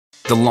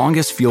The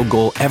longest field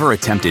goal ever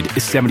attempted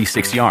is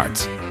 76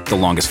 yards. The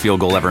longest field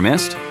goal ever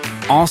missed?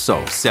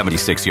 Also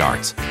 76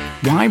 yards.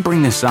 Why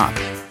bring this up?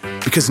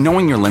 Because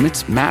knowing your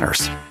limits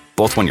matters,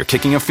 both when you're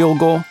kicking a field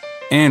goal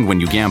and when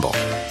you gamble.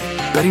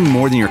 Betting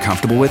more than you're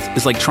comfortable with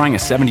is like trying a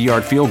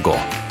 70-yard field goal.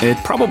 It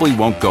probably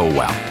won't go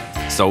well.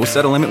 So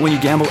set a limit when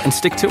you gamble and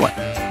stick to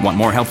it. Want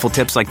more helpful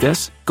tips like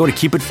this? Go to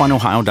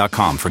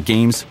keepitfunohio.com for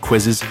games,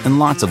 quizzes, and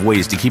lots of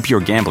ways to keep your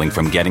gambling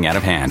from getting out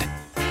of hand.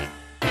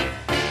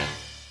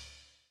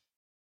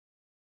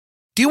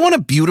 Do you want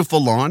a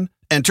beautiful lawn?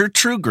 Enter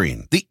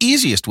TruGreen, the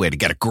easiest way to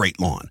get a great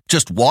lawn.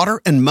 Just water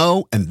and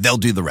mow, and they'll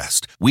do the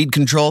rest. Weed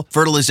control,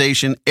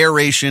 fertilization,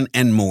 aeration,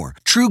 and more.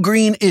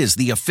 TruGreen is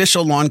the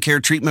official lawn care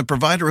treatment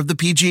provider of the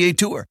PGA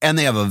Tour, and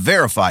they have a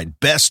verified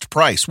best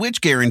price, which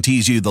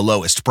guarantees you the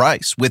lowest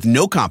price with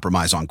no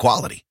compromise on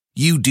quality.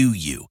 You do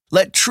you.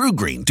 Let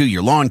TruGreen do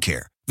your lawn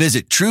care.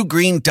 Visit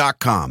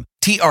TruGreen.com,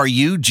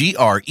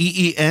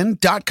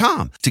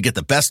 TruGreen.com, to get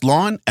the best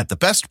lawn at the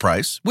best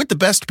price with the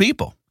best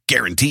people.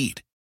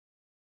 Guaranteed.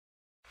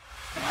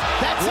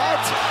 That's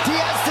it.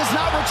 Diaz does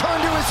not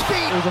return to his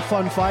feet. It was a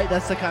fun fight.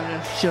 That's the kind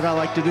of shit I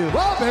like to do.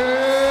 Robin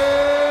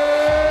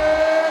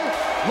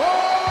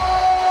Lawler.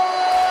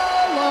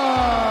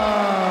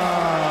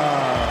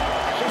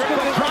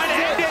 Trying to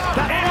end it.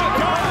 And it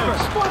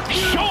goes.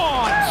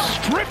 Sean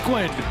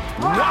Strickland.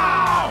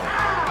 Wow.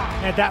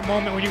 At that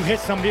moment when you hit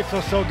somebody, it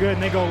feels so good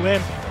and they go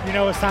limp, you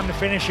know it's time to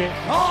finish it.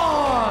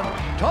 On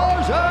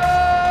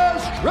Tarzan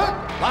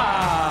Strickland.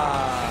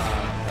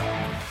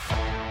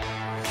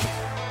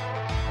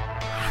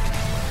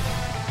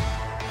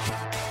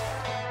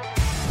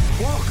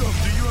 Welcome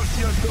to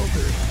UFC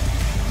Unfiltered.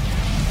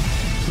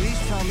 Please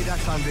tell me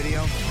that's on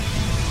video.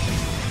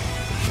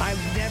 I've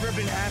never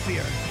been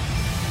happier.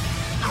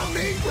 I'm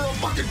made for a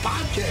fucking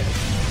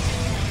podcast.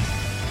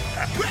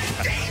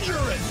 That's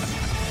dangerous.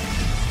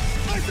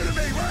 Listen to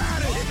me, we're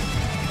at it.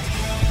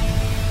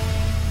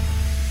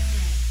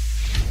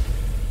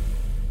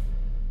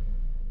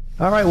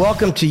 All right,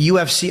 welcome to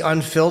UFC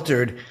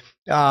Unfiltered.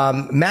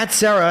 Matt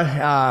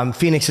Serra,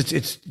 Phoenix,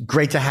 it's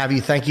great to have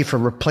you. Thank you for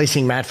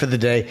replacing Matt for the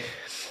day.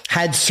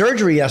 Had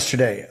surgery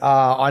yesterday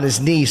on his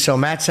knee, so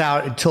Matt's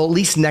out until at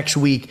least next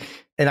week.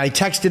 And I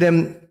texted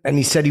him, and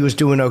he said he was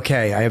doing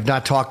okay. I have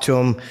not talked to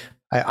him.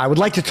 I would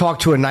like to talk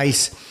to a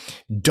nice,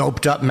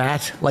 doped up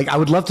Matt. Like, I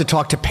would love to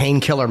talk to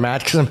Painkiller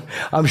Matt, because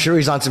I'm sure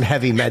he's on some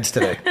heavy meds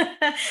today.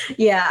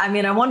 Yeah, I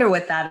mean, I wonder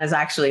what that is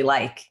actually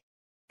like.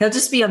 He'll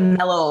just be a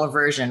mellower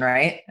version,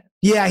 right?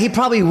 Yeah, he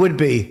probably would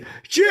be.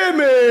 Jimmy!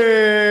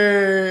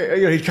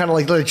 You know, he'd kind of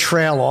like let it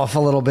trail off a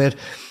little bit.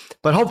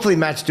 But hopefully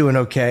Matt's doing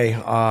okay.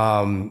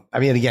 I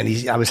mean,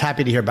 again, I was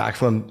happy to hear back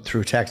from him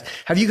through text.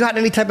 Have you gotten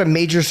any type of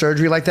major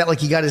surgery like that? Like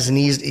he got his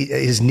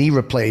knee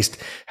replaced.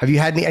 Have you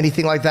had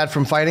anything like that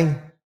from fighting?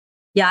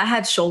 Yeah, I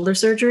had shoulder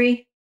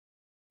surgery.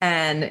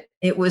 And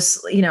it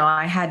was, you know,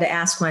 I had to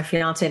ask my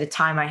fiance to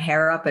tie my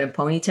hair up in a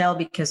ponytail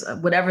because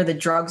whatever the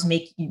drugs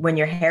make, when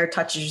your hair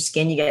touches your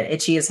skin, you get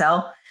itchy as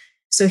hell.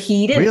 So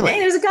he didn't. Really? Hey,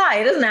 there's a guy.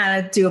 He doesn't know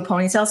how to do a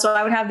ponytail. So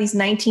I would have these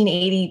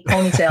 1980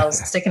 ponytails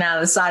sticking out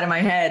of the side of my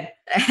head.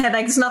 And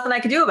like, there's nothing I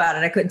could do about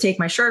it. I couldn't take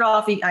my shirt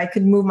off. I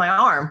couldn't move my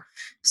arm.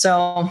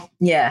 So,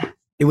 yeah.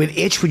 It would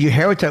itch with your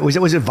hair. Was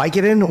it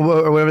Vicodin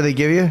or whatever they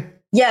give you?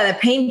 Yeah, the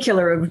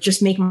painkiller would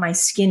just make my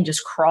skin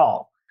just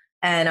crawl.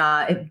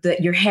 And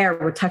your hair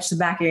would touch the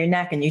back of your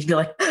neck and you'd be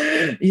like,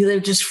 it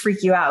would just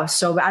freak you out.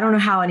 So I don't know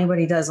how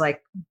anybody does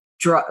like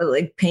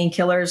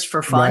painkillers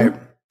for fun. Right.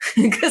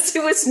 Because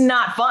it was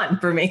not fun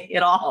for me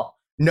at all.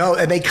 No,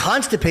 and they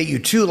constipate you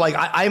too. Like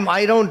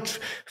I don't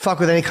fuck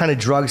with any kind of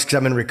drugs because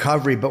I'm in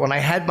recovery. But when I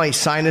had my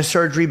sinus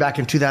surgery back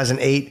in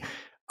 2008,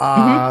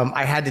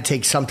 I had to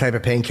take some type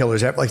of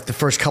painkillers like the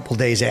first couple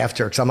days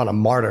after because I'm on a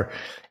martyr.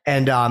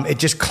 And it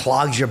just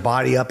clogs your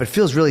body up. It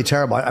feels really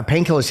terrible. A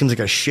painkiller seems like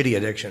a shitty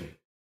addiction.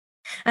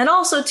 And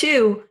also,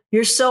 too,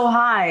 you're so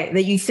high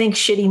that you think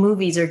shitty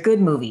movies are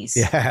good movies.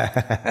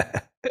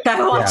 Yeah.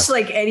 I watched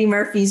like Eddie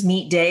Murphy's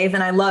Meet Dave,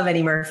 and I love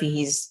Eddie Murphy.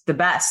 He's the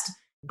best.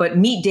 But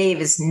Meet Dave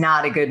is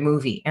not a good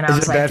movie. And I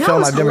was like,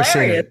 no, I've never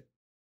seen it.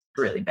 It's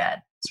really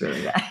bad. It's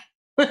really bad.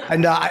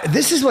 And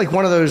this is like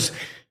one of those,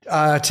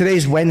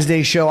 today's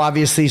Wednesday show,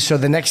 obviously. So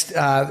the next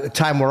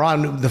time we're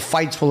on, the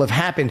fights will have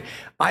happened.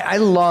 I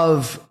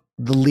love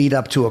the lead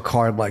up to a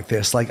card like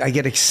this. Like I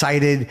get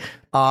excited.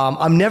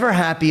 I'm never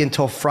happy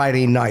until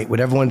Friday night when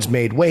everyone's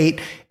made weight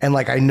and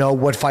like I know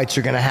what fights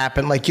are going to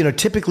happen. Like, you know,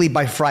 typically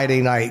by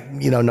Friday night,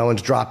 you know, no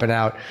one's dropping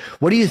out.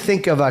 What do you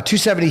think of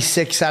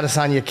 276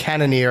 Adesanya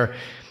Cannonier,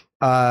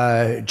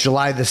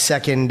 July the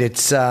 2nd?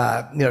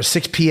 It's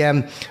 6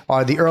 p.m.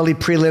 are the early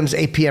prelims,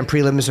 8 p.m.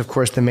 prelims. Of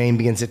course, the main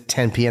begins at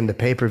 10 p.m. the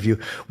pay-per-view.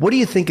 What do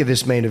you think of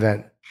this main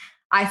event?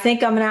 I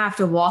think I'm going to have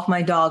to walk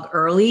my dog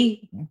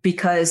early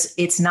because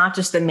it's not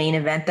just the main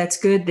event that's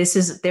good.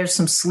 There's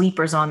some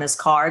sleepers on this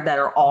card that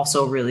are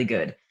also really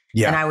good.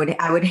 Yeah. And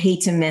I would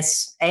hate to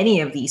miss any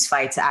of these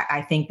fights.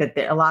 I think that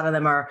a lot of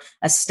them are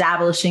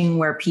establishing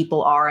where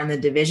people are in the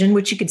division,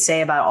 which you could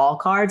say about all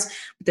cards.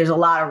 But there's a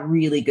lot of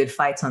really good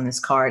fights on this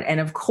card.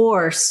 And of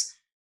course,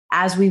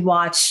 as we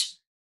watch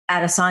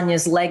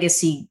Adesanya's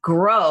legacy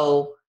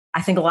grow,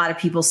 I think a lot of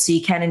people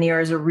see Cannonier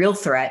as a real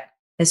threat,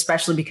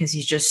 especially because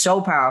he's just so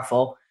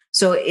powerful.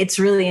 So it's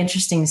really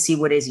interesting to see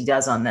what Izzy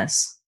does on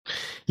this.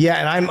 Yeah,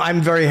 and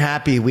I'm very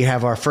happy we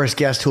have our first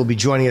guest who will be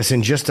joining us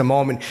in just a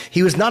moment.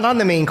 He was not on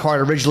the main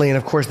card originally, and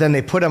of course then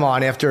they put him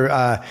on after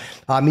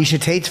Miesha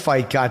Tate's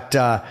fight got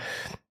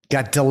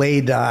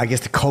delayed. I guess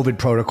the COVID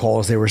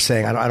protocols, they were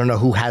saying. I don't know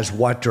who has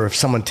what or if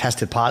someone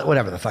tested positive,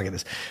 whatever the fuck it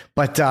is.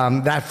 But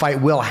that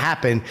fight will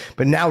happen.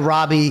 But now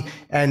Robbie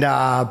and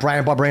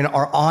Bryan Barberena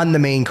are on the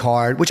main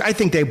card, which I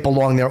think they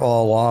belong there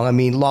all along. I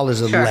mean,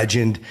 Lawler's a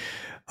legend.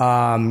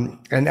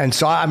 And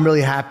so I'm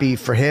really happy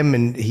for him,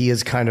 and he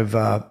is kind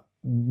of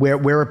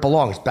where it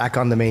belongs, back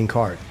on the main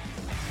card.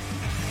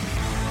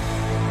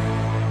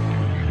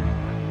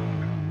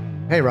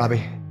 Hey,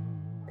 Robbie.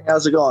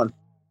 How's it going?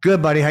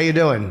 Good, buddy. How you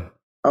doing?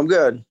 I'm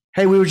good.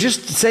 Hey, we were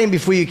just saying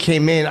before you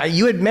came in,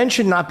 you had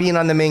mentioned not being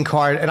on the main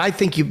card, and I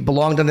think you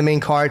belonged on the main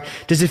card.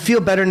 Does it feel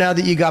better now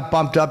that you got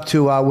bumped up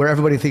to where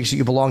everybody thinks that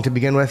you belong to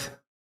begin with?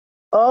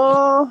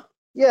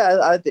 Yeah,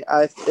 I think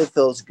it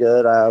feels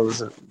good. I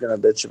wasn't gonna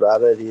bitch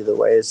about it either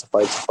way. It's a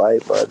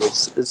fight, but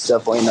it's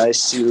definitely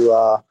nice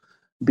to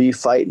be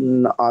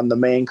fighting on the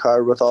main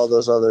card with all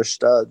those other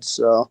studs.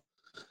 So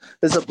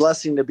it's a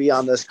blessing to be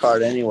on this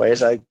card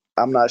anyways.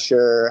 I'm not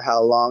sure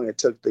how long it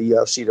took the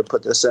UFC to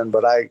put this in,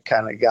 but I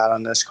kind of got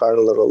on this card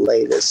a little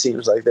late. It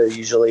seems like they're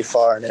usually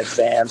far in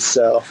advance.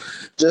 So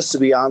just to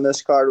be on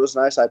this card was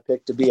nice. I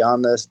picked to be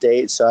on this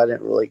date, so I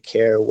didn't really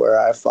care where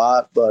I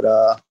fought, but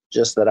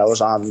just that I was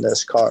on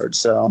this card.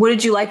 So what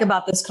did you like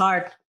about this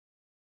card?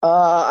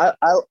 I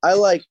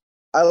like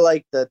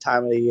the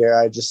time of the year.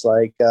 I just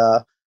like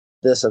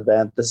this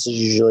event. This is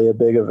usually a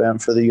big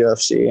event for the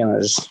UFC, and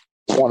I just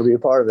want to be a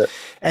part of it.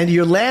 And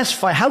your last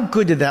fight, how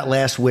good did that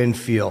last win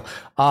feel?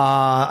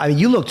 I mean,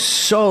 you looked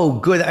so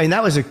good. I mean,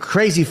 that was a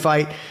crazy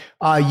fight.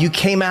 You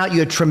came out, you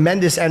had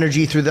tremendous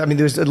energy through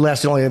it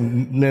lasted only a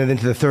minute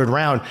into the third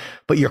round,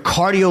 but your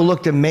cardio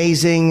looked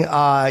amazing.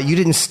 You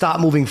didn't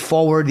stop moving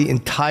forward the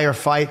entire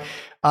fight.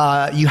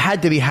 You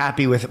had to be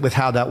happy with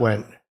how that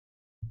went.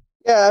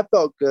 Yeah, I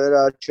felt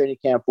good. Training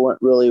camp went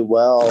really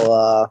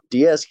well.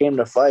 Diaz came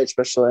to fight,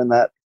 especially in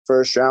that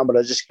first round, but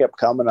I just kept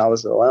coming. I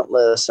was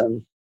relentless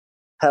and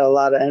had a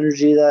lot of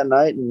energy that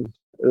night, and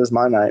it was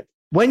my night.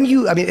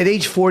 At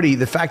age 40,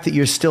 the fact that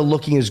you're still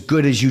looking as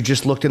good as you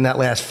just looked in that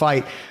last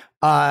fight,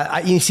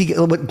 you see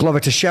what Glover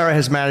Teixeira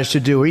has managed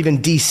to do, or even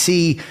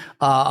DC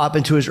up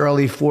into his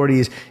early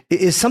 40s.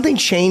 Is something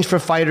changed for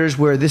fighters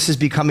where this is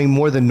becoming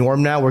more the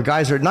norm now, where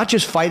guys are not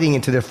just fighting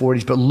into their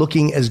 40s, but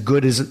looking as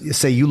good as,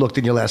 say, you looked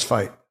in your last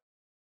fight?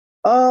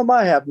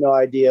 I have no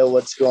idea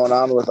what's going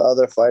on with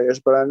other fighters,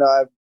 but I know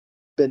I've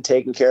been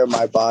taking care of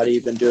my body,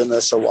 been doing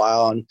this a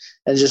while, and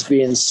just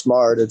being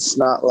smart. It's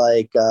not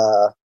like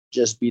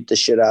just beat the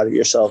shit out of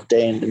yourself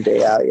day in and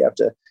day out. You have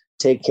to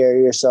take care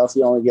of yourself.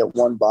 You only get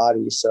one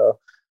body. So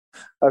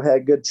I've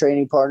had good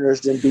training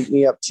partners, didn't beat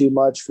me up too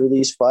much for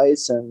these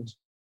fights, and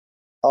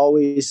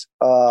always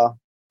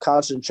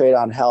concentrate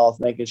on health,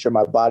 making sure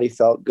my body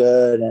felt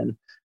good and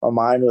my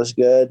mind was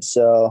good.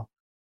 So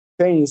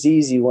training's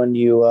easy when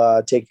you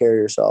take care of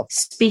yourself.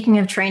 Speaking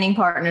of training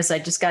partners, I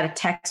just got a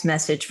text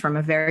message from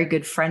a very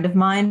good friend of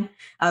mine,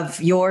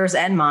 of yours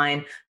and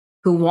mine,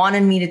 who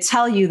wanted me to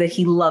tell you that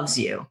he loves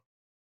you.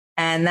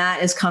 And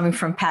that is coming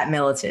from Pat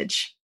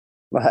Miletich.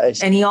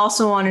 Nice. And he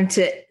also wanted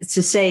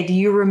to say, do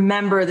you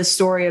remember the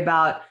story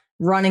about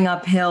running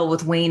uphill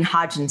with Wayne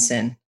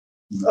Hodgkinson?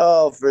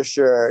 Oh, for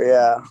sure.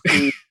 Yeah.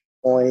 He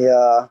only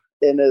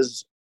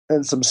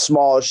in some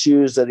small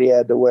shoes that he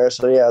had to wear.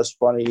 So yeah, it was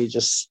funny.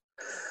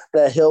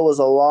 That hill was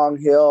a long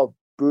hill,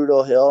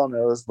 brutal hill, and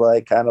it was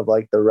like kind of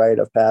like the rite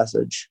of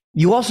passage.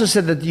 You also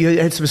said that you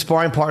had some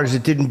sparring partners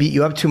that didn't beat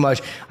you up too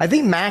much. I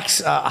think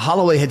Max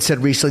Holloway had said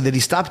recently that he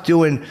stopped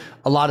doing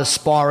a lot of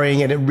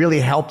sparring and it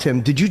really helped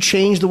him. Did you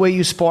change the way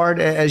you sparred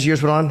as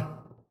years went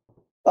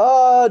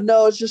on?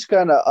 No, it's just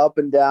kind of up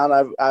and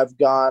down. I've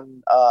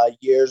gone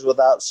years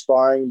without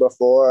sparring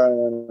before,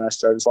 and then I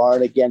started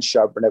sparring again,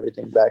 sharpen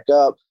everything back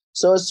up.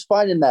 So it's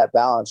finding that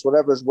balance,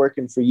 whatever's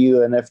working for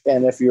you, and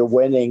if you're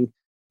winning,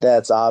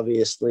 that's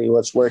obviously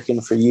what's working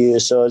for you.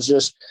 So it's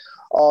just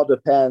all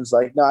depends.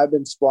 Like, no, I've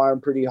been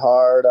sparring pretty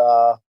hard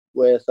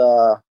with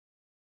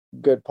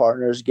good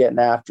partners getting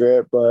after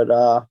it, but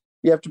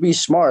you have to be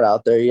smart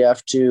out there. You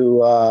have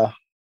to,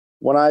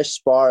 when I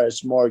spar,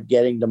 it's more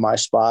getting to my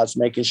spots,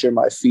 making sure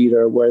my feet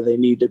are where they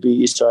need to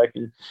be so I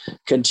can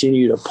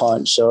continue to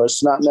punch. So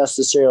it's not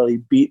necessarily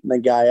beating the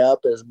guy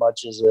up as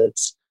much as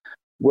it's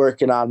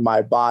working on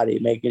my body,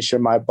 making sure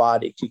my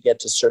body can get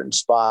to certain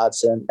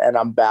spots and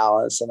I'm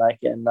balanced and I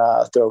can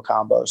throw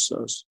combos.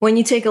 So when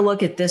you take a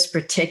look at this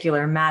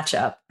particular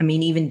matchup, I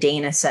mean, even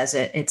Dana says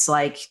it, it's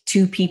like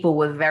two people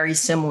with very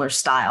similar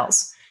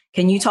styles.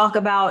 Can you talk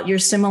about your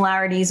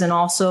similarities and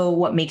also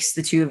what makes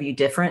the two of you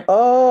different?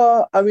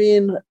 I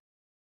mean,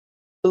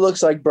 it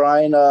looks like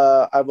Bryan,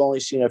 I've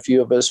only seen a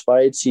few of his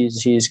fights.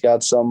 He's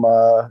got some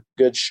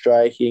good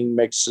striking,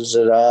 mixes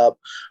it up,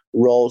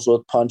 rolls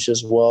with punch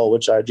as well,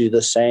 which I do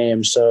the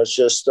same. So it's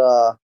just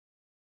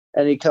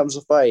any comes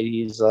to fight.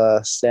 He's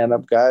a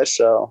stand-up guy,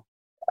 so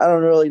I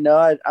don't really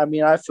know. I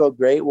mean, I feel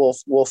great.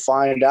 We'll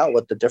find out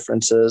what the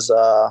difference is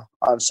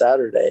on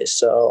Saturday.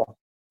 So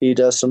he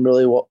does some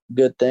really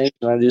good things,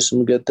 and I do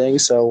some good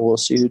things. So we'll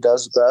see who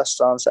does the best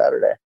on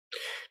Saturday.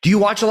 Do you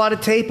watch a lot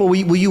of tape, or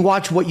will you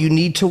watch what you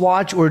need to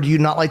watch, or do you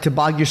not like to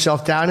bog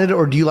yourself down in it,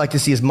 or do you like to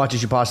see as much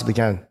as you possibly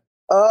can?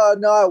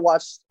 No, I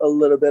watched a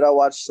little bit. I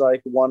watched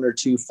like 1 or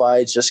 2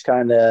 fights, just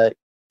kind of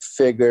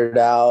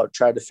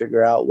tried to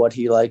figure out what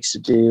he likes to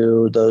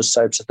do, those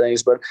types of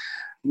things. But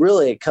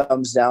really it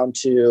comes down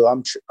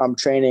to I'm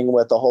training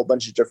with a whole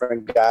bunch of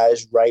different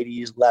guys,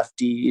 righties,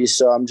 lefties.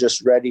 So I'm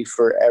just ready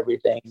for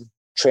everything.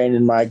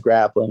 Training my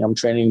grappling, I'm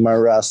training my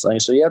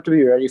wrestling. So you have to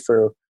be ready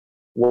for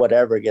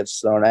whatever gets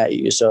thrown at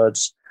you. So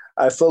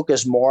I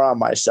focus more on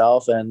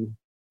myself and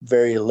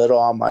very little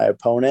on my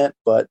opponent,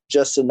 but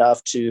just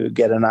enough to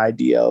get an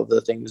idea of the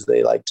things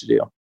they like to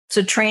do.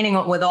 So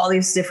training with all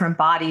these different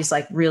bodies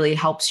like really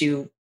helps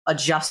you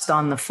adjust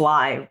on the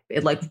fly.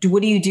 What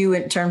do you do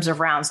in terms of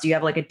rounds? Do you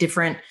have like a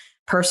different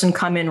person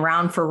come in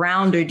round for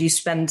round, or do you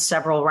spend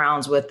several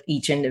rounds with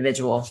each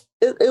individual?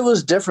 It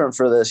was different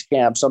for this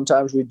camp.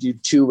 Sometimes we do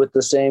 2 with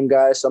the same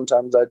guy.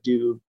 Sometimes I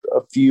do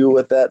a few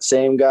with that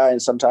same guy.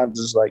 And sometimes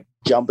it's like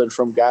jumping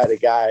from guy to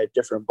guy,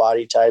 different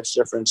body types,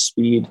 different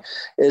speed.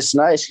 It's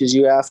nice because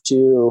you have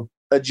to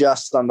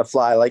adjust on the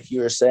fly, like you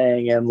were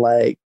saying, and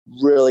like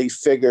really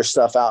figure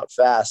stuff out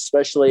fast,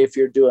 especially if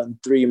you're doing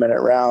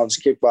 3-minute rounds,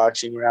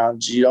 kickboxing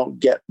rounds. You don't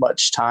get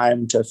much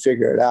time to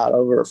figure it out.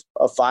 Over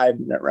a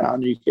 5-minute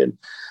round, you can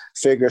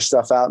figure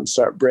stuff out and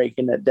start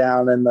breaking it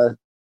down in the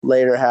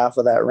later half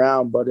of that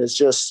round. But it's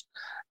just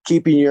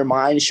keeping your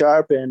mind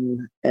sharp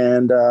and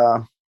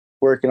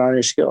working on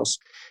your skills.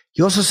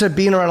 You also said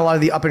being around a lot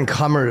of the up and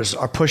comers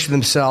are pushing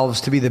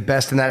themselves to be the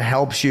best, and that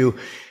helps you.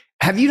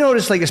 Have you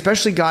noticed, like,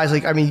 especially guys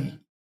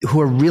who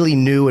are really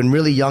new and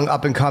really young,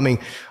 up and coming,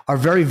 are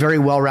very, very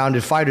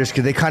well-rounded fighters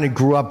because they kind of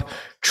grew up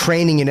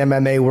training in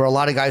MMA, where a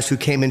lot of guys who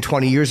came in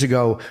 20 years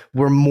ago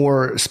were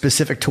more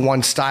specific to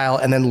one style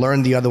and then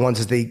learned the other ones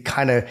as they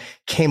kind of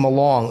came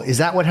along. Is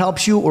that what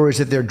helps you, or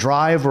is it their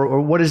drive, or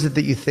what is it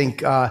that you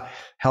think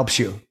helps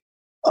you?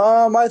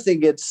 I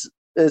think it's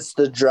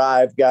the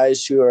drive.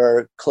 Guys who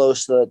are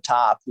close to the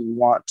top, who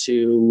want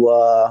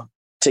to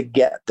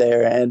get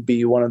there and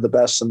be one of the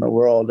best in the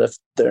world. If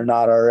they're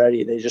not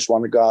already, they just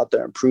want to go out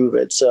there and prove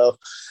it. So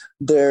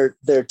they're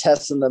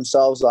testing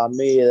themselves on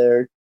me.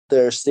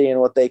 They're seeing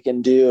what they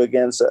can do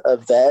against a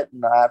vet,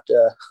 and I have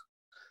to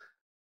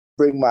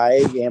bring my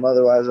A game.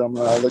 Otherwise I'm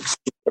going to look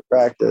stupid at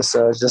practice.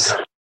 So it's just,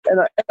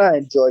 and I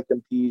enjoy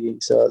competing.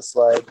 So it's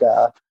like,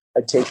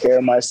 I take care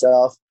of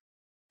myself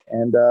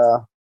and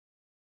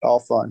all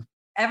fun.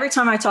 Every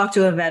time I talk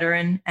to a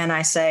veteran and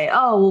I say,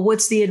 oh, well,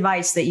 what's the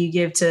advice that you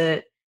give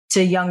to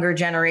younger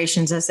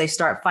generations as they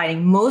start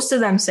fighting? Most of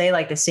them say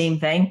like the same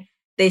thing.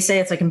 They say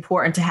it's like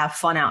important to have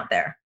fun out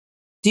there.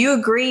 Do you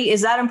agree?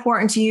 Is that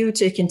important to you,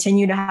 to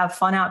continue to have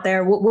fun out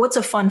there? What's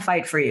a fun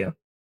fight for you?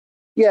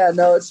 Yeah,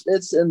 no,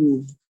 it's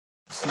in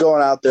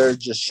going out there,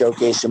 just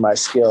showcasing my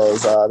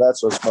skills.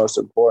 That's what's most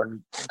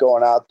important.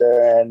 Going out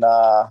there and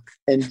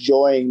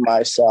enjoying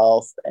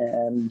myself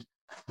and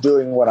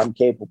doing what I'm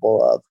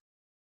capable of.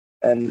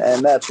 And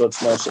that's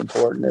what's most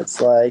important.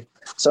 It's like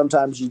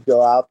sometimes you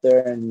go out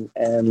there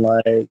and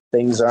like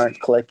things aren't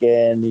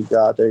clicking. You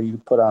go out there,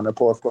 you put on a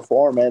poor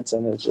performance,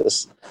 and it's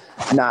just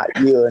not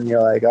you. And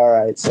you're like, all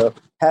right. So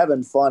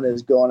having fun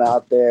is going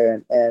out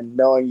there and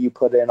knowing you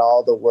put in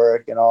all the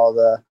work and all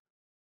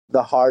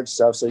the hard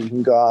stuff, so you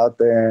can go out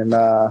there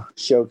and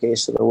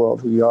showcase to the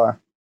world who you are.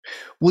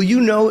 Will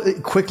you know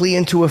quickly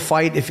into a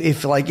fight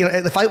if like, you know,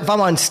 if I'm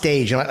on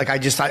stage and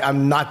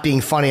I'm not being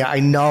funny, I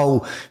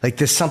know like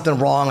there's something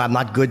wrong, I'm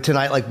not good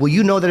tonight. Like, will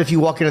you know that if you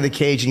walk into the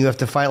cage and you have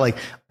to fight, like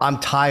I'm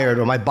tired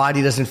or my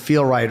body doesn't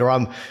feel right or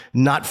I'm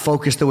not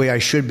focused the way I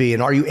should be?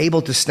 And are you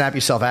able to snap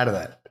yourself out of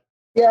that?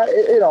 Yeah,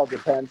 it all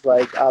depends.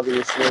 Like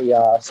obviously,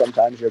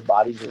 sometimes your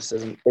body just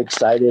isn't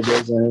excited,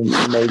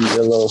 maybe you're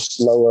a little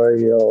slower,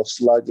 you're a little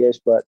sluggish,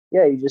 but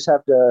yeah, you just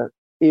have to.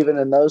 Even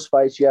in those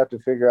fights, you have to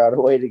figure out a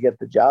way to get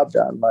the job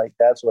done. Like,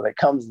 that's what it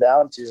comes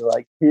down to.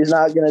 Like, he's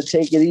not going to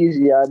take it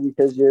easy on you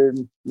because you're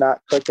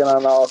not clicking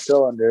on all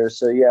cylinders.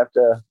 So you have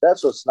to,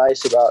 that's what's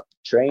nice about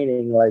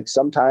training. Like,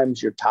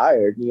 sometimes you're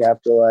tired and you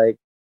have to, like,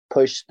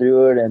 push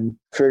through it and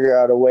figure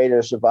out a way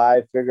to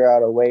survive, figure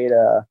out a way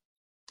to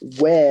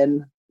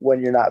win when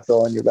you're not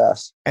feeling your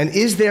best. And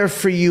is there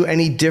for you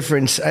any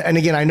difference? And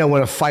again, I know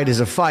when a fight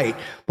is a fight,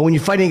 but when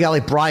you're fighting a guy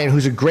like Brian,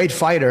 who's a great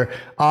fighter,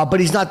 but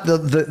he's not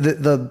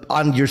the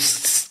on your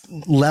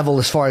level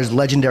as far as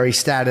legendary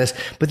status,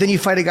 but then you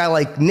fight a guy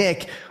like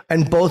Nick,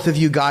 and both of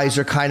you guys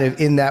are kind of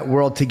in that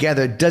world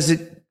together. Does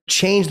it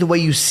change the way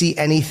you see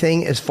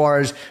anything as far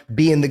as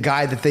being the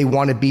guy that they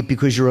want to beat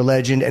because you're a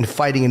legend and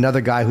fighting another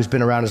guy who's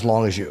been around as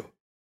long as you?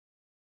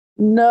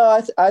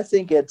 No, I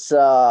think it's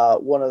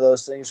one of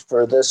those things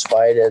for this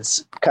fight.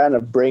 It's kind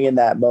of bringing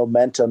that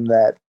momentum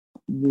that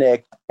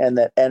Nick and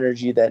that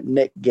energy that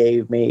Nick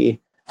gave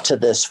me to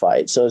this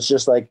fight. So it's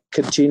just like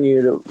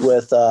continue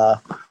with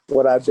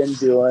what I've been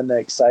doing, the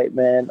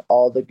excitement,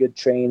 all the good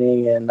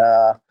training, and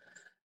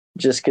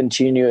just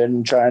continue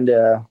and trying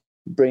to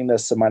bring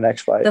this to my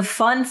next fight. The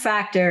fun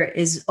factor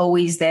is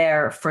always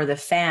there for the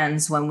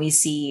fans when we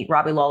see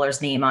Robbie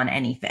Lawler's name on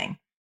anything.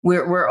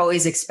 We're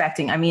always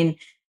expecting. I mean,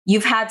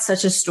 you've had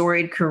such a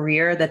storied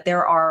career that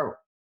there are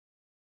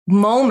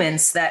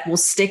moments that will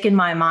stick in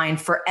my mind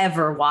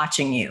forever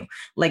watching you,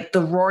 like the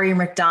Rory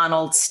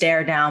McDonald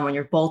stare down when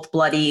you're both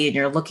bloody and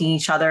you're looking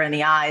each other in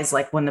the eyes,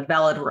 like when the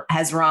bell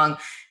has rung.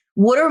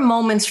 What are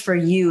moments for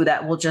you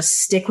that will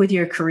just stick with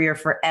your career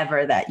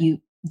forever, that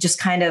you just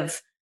kind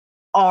of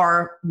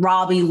are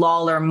Robbie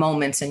Lawler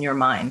moments in your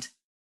mind?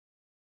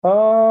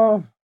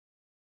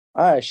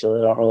 I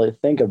actually don't really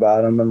think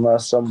about them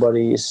unless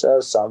somebody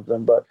says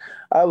something, but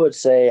I would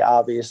say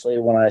obviously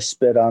when I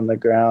spit on the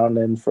ground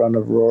in front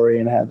of Rory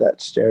and had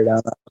that stare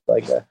down, that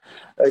was like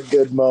a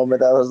good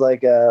moment. That was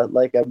like a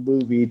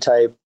movie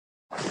type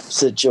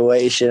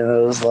situation.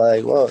 It was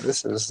like, whoa,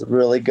 this is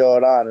really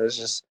going on. It was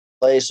just,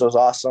 the place was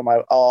awesome.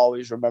 I'll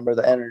always remember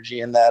the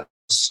energy, and that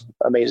was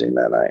amazing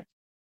that night.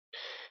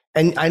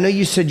 And I know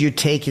you said you're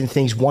taking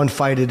things one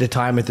fight at a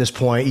time at this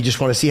point. You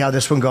just want to see how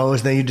this one goes,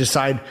 and then you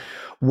decide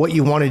what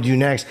you want to do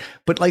next.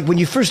 But like when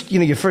you first,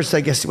 your first,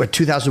 I guess,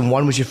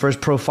 2001 was your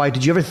first pro fight.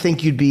 Did you ever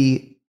think you'd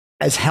be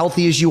as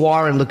healthy as you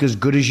are and look as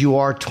good as you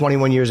are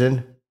 21 years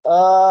in?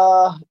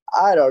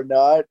 I don't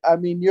know. I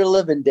mean, you're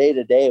living day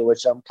to day,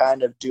 which I'm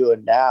kind of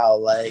doing now,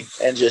 like,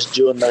 and just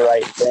doing the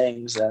right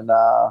things. And,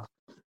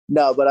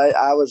 no, but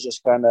I was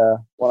just kind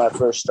of, when I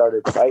first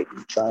started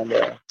fighting, trying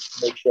to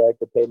make sure I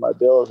could pay my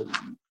bills and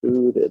eat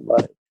food and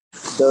like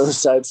those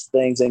types of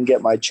things and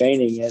get my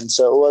training in.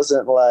 So it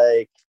wasn't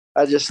like,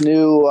 I just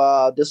knew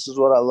this is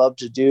what I love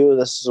to do.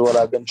 This is what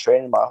I've been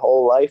training my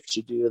whole life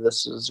to do.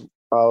 This is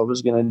I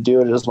was going to do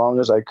it as long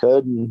as I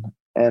could.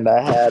 And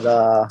I had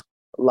a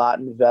lot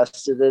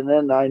invested in it,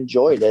 and I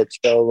enjoyed it.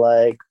 So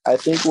like, I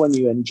think when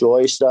you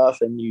enjoy stuff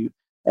and you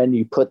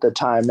put the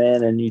time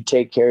in and you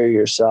take care of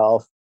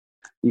yourself,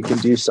 you can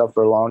do stuff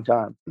for a long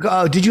time.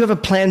 Did you have a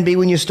plan B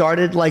when you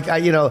started? Like,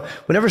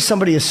 whenever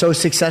somebody is so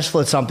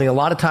successful at something, a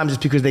lot of times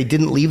it's because they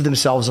didn't leave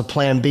themselves a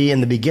plan B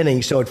in the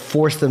beginning. So it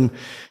forced them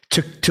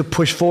to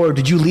push forward.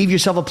 Did you leave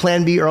yourself a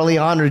plan B early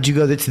on, or did you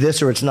go, it's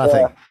this or it's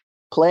nothing? Yeah.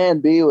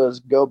 Plan B was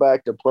go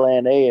back to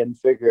plan A and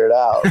figure it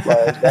out.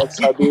 Like,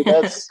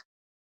 that's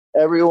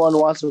everyone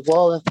wants to,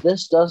 well, if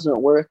this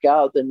doesn't work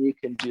out, then you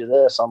can do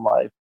this. I'm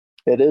like,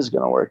 it is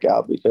going to work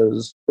out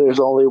because there's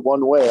only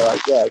one way.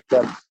 Like, yeah, I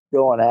kept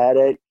going at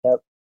it,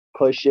 kept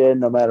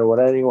pushing no matter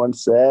what anyone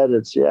said.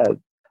 It's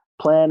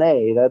plan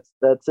A.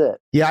 That's it.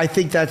 Yeah, I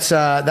think that's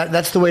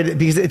the way to,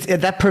 because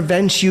that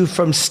prevents you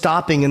from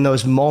stopping in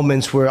those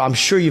moments where I'm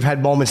sure you've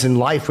had moments in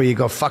life where you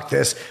go, fuck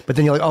this, but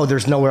then you're like, oh,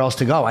 there's nowhere else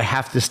to go. I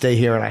have to stay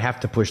here and I have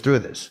to push through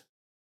this.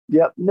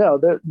 Yep. No,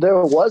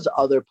 there was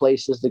other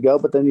places to go,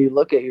 but then you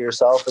look at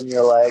yourself and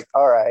you're like,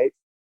 all right,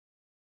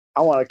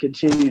 I want to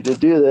continue to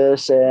do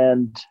this,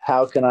 and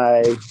how can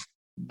I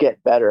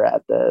get better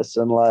at this?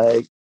 And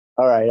like,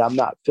 all right, I'm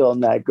not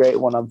feeling that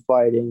great when I'm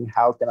fighting.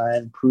 How can I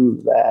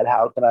improve that?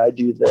 How can I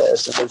do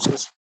this? And it's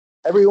just,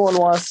 everyone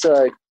wants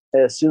to,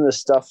 as soon as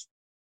stuff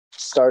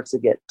starts to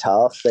get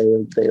tough,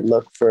 they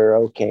look for,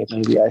 okay,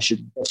 maybe I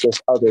should get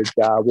this other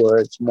job where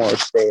it's more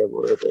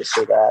stable or this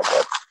or that.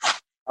 But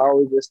I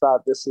always just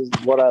thought this is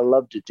what I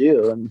love to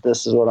do, and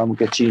this is what I'm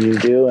continuing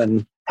to do.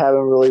 And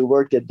haven't really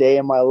worked a day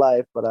in my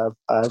life, but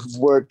I've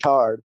worked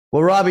hard.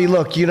 Well, Robbie,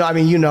 look, you're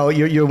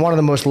one of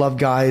the most loved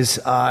guys,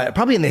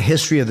 probably in the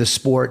history of the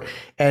sport.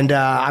 And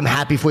I'm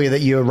happy for you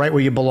that you're right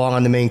where you belong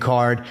on the main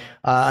card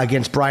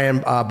against Bryan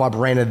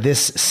Barberena this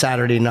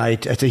Saturday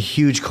night. It's a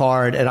huge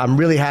card, and I'm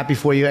really happy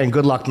for you, and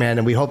good luck, man.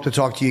 And we hope to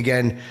talk to you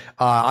again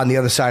on the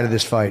other side of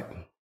this fight.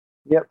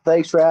 Yep.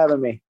 Thanks for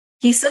having me.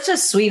 He's such a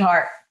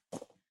sweetheart.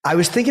 I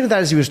was thinking of that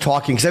as he was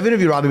talking, because I've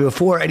interviewed Robbie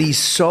before, and he's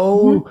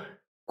so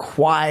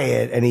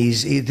quiet, and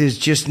there's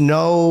just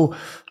no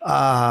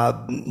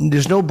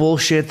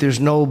bullshit. There's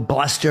no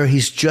bluster.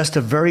 He's just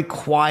a very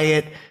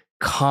quiet,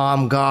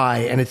 calm guy.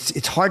 And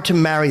it's hard to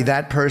marry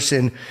that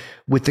person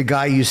with the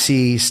guy you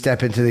see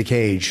step into the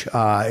cage.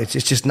 It's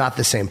just not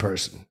the same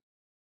person.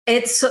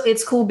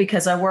 It's cool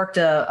because I worked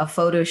a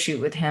photo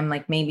shoot with him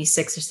like maybe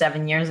 6 or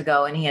 7 years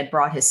ago, and he had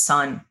brought his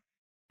son.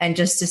 And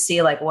just to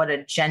see like what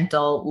a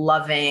gentle,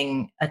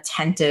 loving,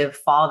 attentive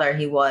father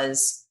he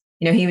was.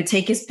 He would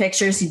take his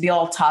pictures. He'd be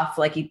all tough,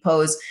 like he'd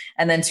pose.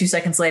 And then 2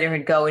 seconds later,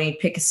 he'd go and he'd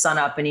pick his son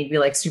up and he'd be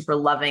like super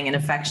loving and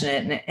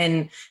affectionate.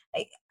 And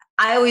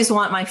I always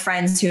want my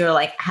friends who are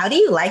like, how do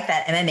you like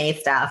that MMA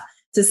stuff,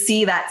 to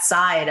see that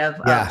side of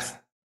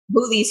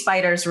who these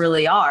fighters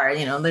really are.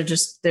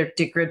 They're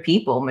good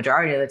people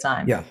majority of the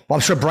time. Yeah. Well,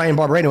 I'm sure Bryan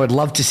Barberena would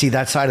love to see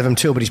that side of him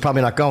too, but he's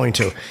probably not going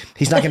to.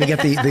 He's not going to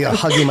get the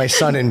hugging my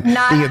son and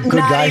being a good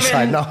guy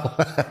side. No,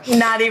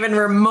 not even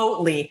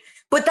remotely.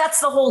 But that's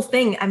the whole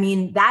thing. I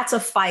mean, that's a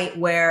fight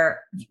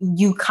where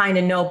you kind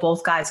of know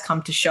both guys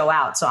come to show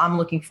out. So I'm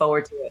looking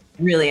forward to it.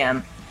 Really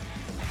am.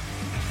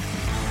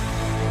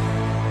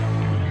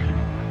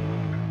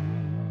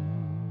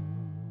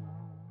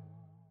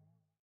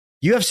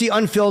 UFC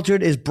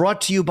Unfiltered is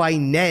brought to you by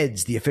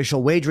Neds, the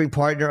official wagering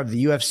partner of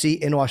the UFC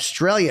in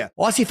Australia.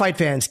 Aussie fight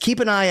fans, keep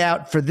an eye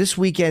out for this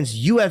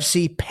weekend's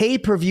UFC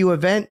pay-per-view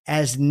event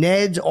as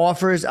Neds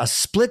offers a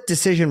split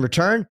decision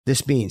return.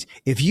 This means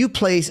if you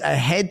place a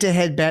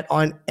head-to-head bet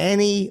on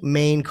any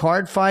main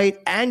card fight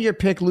and your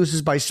pick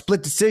loses by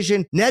split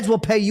decision, Neds will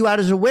pay you out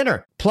as a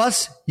winner.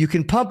 Plus, you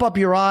can pump up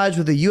your odds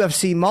with a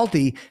UFC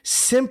multi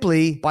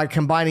simply by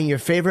combining your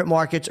favorite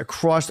markets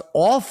across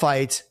all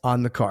fights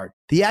on the card.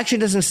 The action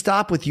doesn't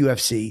stop with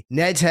UFC.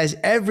 Neds has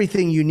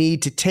everything you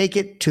need to take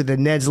it to the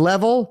Neds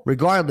level,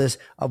 regardless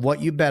of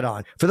what you bet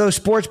on. For those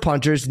sports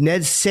punters,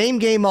 Neds Same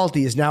Game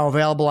Multi is now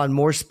available on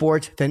more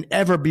sports than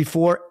ever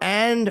before.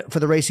 And for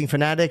the racing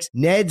fanatics,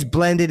 Neds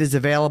Blended is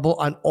available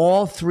on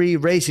all 3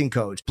 racing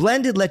codes.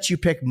 Blended lets you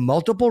pick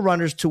multiple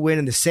runners to win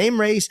in the same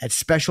race at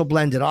special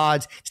blended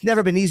odds. It's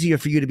never been easier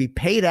for you to be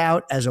paid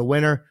out as a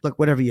winner. Look,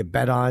 whatever you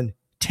bet on,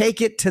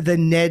 take it to the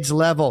Neds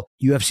level.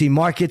 UFC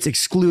markets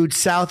exclude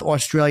South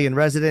Australian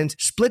residents.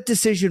 Split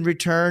decision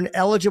return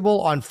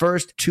eligible on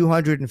first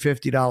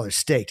 $250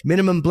 staked.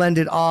 Minimum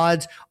blended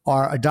odds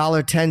are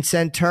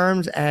 $1.10.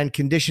 Terms and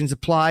conditions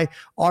apply.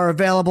 Are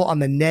available on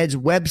the Neds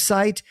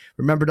website.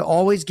 Remember to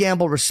always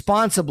gamble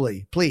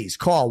responsibly. Please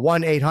call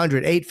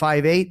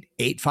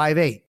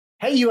 1-800-858-858.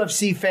 Hey,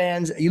 UFC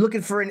fans, are you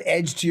looking for an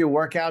edge to your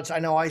workouts? I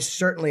know I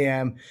certainly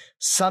am.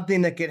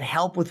 Something that can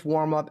help with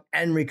warm-up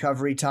and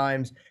recovery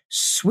times.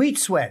 Sweet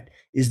Sweat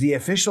is the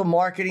official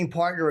marketing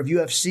partner of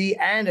UFC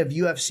and of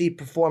UFC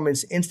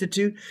Performance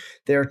Institute.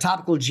 Their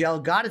topical gel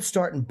got its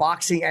start in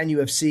boxing and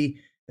UFC,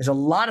 as a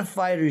lot of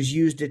fighters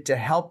used it to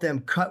help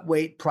them cut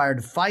weight prior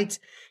to fights.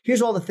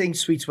 Here's all the things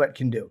Sweet Sweat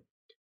can do.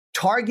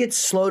 Targets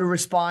slow to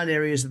respond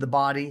areas of the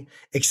body,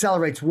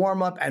 accelerates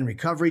warm-up and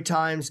recovery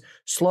times,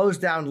 slows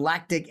down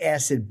lactic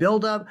acid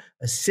buildup,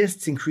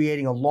 assists in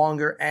creating a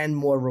longer and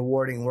more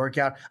rewarding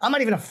workout. I'm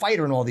not even a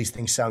fighter and all these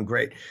things sound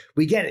great.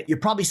 We get it. You're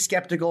probably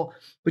skeptical,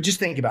 but just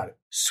think about it.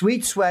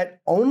 Sweet Sweat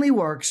only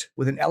works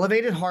with an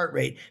elevated heart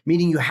rate,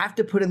 meaning you have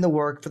to put in the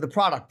work for the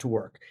product to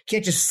work. You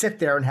can't just sit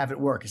there and have it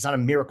work. It's not a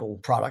miracle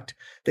product.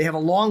 They have a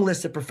long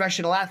list of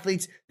professional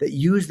athletes that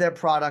use their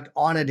product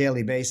on a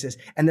daily basis,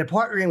 and they're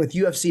partnering with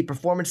UFC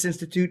Performance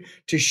Institute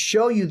to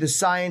show you the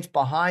science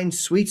behind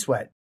Sweet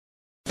Sweat.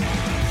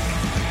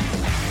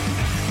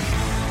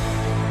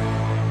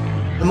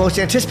 The most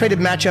anticipated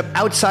matchup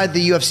outside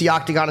the UFC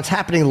octagon. It's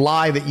happening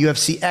live at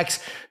UFC X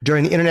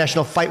during the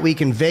International Fight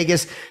Week in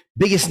Vegas.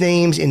 Biggest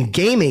names in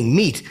gaming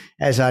meet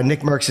as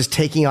Nick Merckx is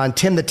taking on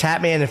Tim the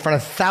Tatman in front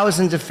of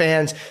thousands of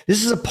fans.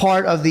 This is a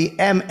part of the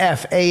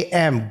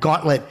MFAM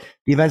Gauntlet.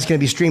 The event's going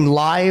to be streamed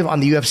live on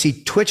the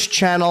UFC Twitch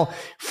channel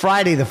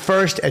Friday the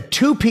 1st at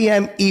 2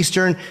 p.m.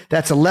 Eastern.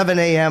 That's 11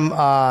 a.m.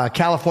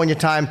 California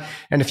time.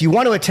 And if you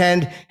want to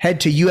attend,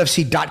 head to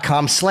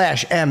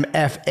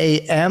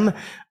UFC.com/MFAM.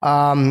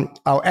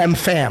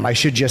 MFAM, I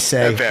should just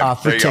say,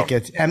 for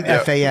tickets.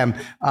 MFAM.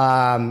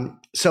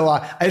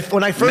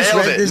 When I first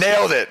read this,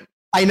 nailed it.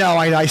 I know.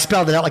 I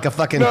spelled it out like a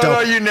fucking dope.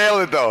 No, you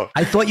nailed it though.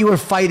 I thought you were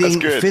fighting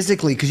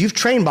physically because you've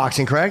trained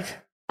boxing, correct?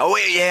 Oh,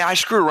 yeah, I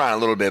screw around a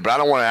little bit, but I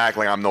don't want to act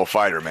like I'm no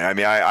fighter, man. I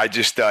mean, I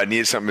just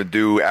needed something to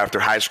do after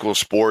high school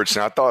sports,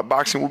 and I thought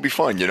boxing would be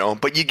fun, you know?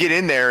 But you get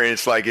in there, and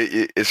it's like,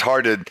 it's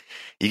hard to,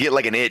 you get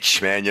like an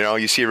itch, man, you know?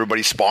 You see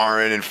everybody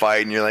sparring and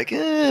fighting, you're like,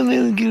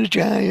 man, give it a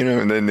try, you know?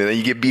 And then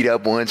you get beat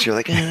up once, you're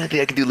like, I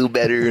think I can do a little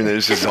better, and then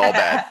it's just all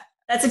bad.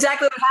 That's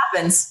exactly what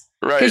happens.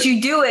 Right. Because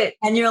you do it,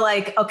 and you're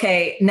like,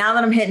 okay, now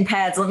that I'm hitting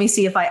pads, let me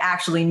see if I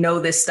actually know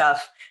this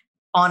stuff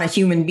on a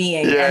human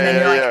being. And then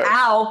you're like,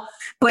 ow.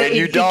 But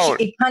it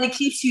kind of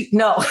keeps you,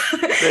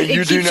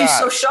 it keeps you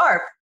so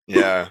sharp.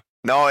 Yeah.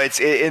 No,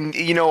 and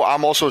you know,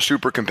 I'm also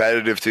super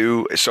competitive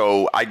too.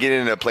 So I get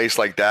in a place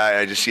like that,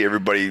 and I just see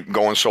everybody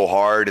going so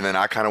hard, and then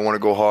I kind of want to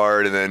go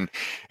hard, and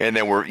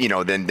then we're, you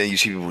know, then you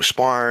see people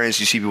sparring, you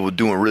see people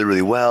doing really,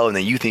 really well, and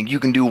then you think you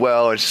can do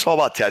well. It's just all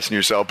about testing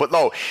yourself. But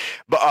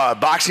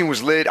boxing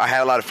was lit. I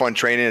had a lot of fun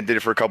training. I did it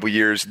for a couple of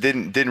years.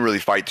 Didn't really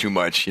fight too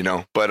much, you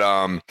know. But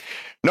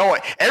no,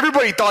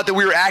 everybody thought that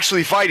we were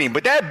actually fighting,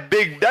 but that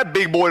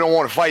big boy don't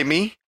want to fight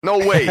me. No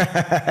way.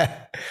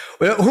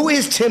 Well, who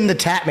is Tim the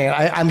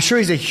Tatman? I'm sure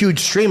he's a huge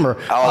streamer.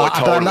 Oh,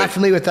 totally. But I'm not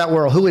familiar with that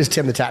world. Who is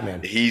Tim the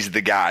Tatman? He's the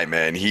guy,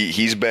 man.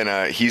 He's been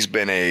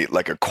a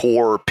like a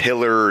core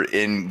pillar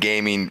in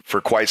gaming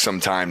for quite some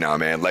time now,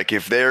 man. Like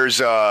if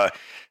there's a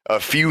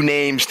few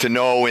names to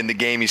know in the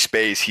gaming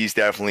space, he's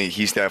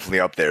definitely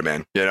up there,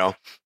 man. You know.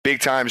 Big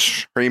time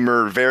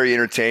streamer, very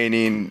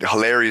entertaining,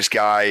 hilarious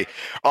guy.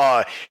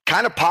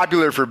 Kind of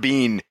popular for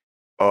being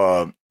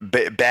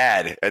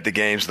bad at the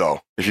games,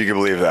 though, if you can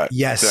believe that.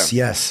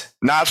 Yes.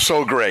 Not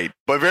so great,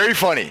 but very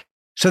funny.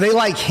 So they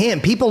like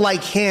him. People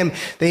like him.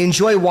 They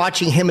enjoy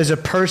watching him as a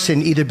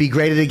person either be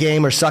great at a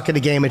game or suck at a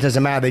game. It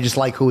doesn't matter. They just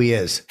like who he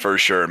is. For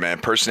sure, man.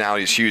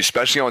 Personality is huge,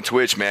 especially on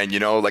Twitch, man. You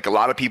know, like a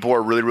lot of people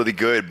are really, really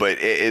good, but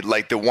it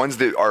like the ones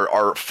that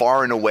are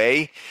far and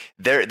away,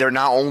 they're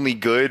not only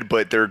good,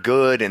 but they're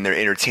good and they're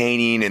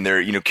entertaining and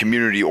they're, you know,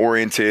 community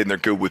oriented and they're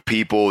good with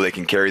people. They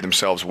can carry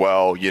themselves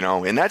well, you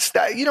know, and that's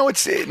that. You know,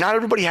 not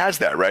everybody has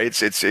that, right?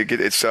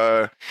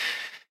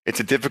 It's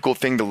a difficult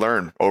thing to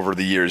learn over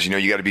the years. You know,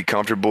 you got to be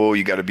comfortable.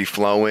 You got to be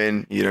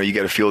flowing. You know, you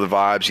got to feel the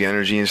vibes, the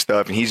energy and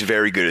stuff. And he's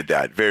very good at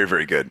that. Very,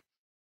 very good.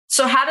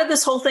 So how did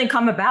this whole thing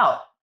come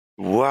about?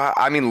 Well,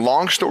 I mean,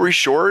 long story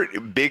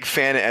short, big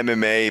fan of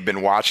MMA,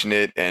 been watching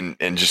it and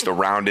just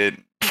around it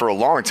for a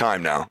long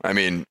time now. I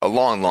mean, a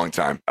long, long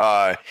time.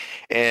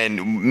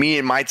 And me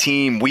and my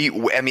team,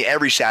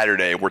 every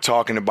Saturday we're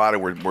talking about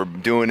it. We're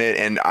doing it.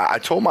 And I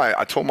told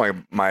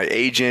my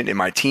agent and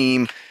my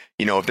team,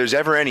 you know, if there's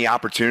ever any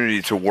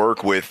opportunity to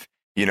work with,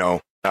 you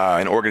know,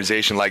 an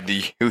organization like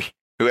the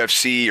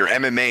UFC or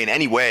MMA in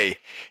any way,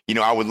 you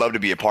know, I would love to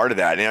be a part of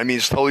that. And I mean,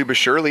 slowly but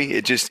surely,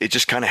 it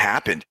just kind of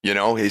happened. You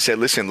know, he said,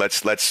 listen,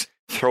 let's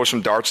throw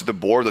some darts at the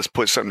board. Let's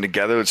put something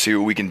together. Let's see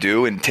what we can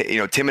do. And, you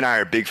know, Tim and I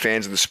are big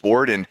fans of the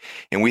sport. And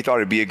we thought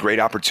it'd be a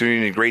great opportunity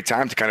and a great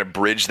time to kind of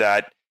bridge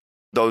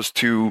those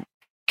two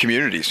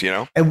communities, you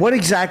know. And what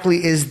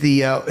exactly is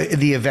the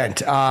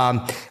event?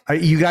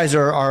 You guys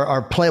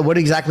are playing. What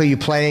exactly are you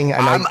playing?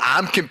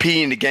 I'm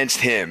competing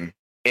against him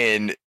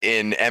in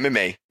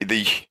MMA,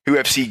 the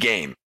UFC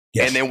game,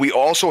 yes. And then we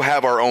also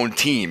have our own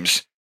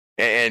teams.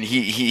 And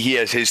he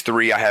has his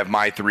 3, I have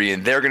my 3,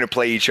 and they're going to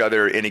play each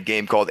other in a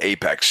game called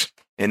Apex,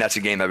 and that's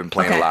a game I've been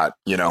playing a lot.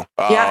 You know,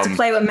 you have to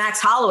play with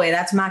Max Holloway.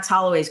 That's Max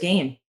Holloway's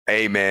game.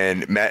 Hey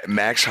man,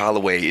 Max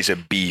Holloway is a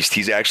beast.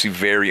 He's actually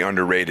very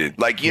underrated.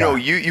 Like, you know,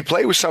 you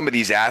play with some of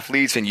these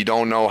athletes and you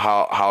don't know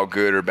how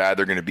good or bad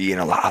they're going to be.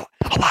 And a lot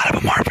of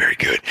them aren't very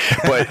good,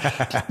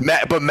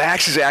 but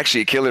Max is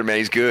actually a killer, man.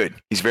 He's good.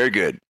 He's very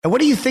good. And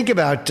what do you think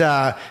about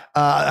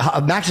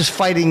Max is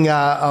fighting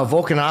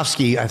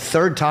Volkanovski a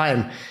third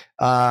time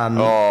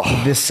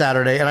this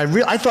Saturday, and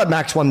I thought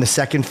Max won the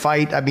second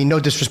fight. I mean, no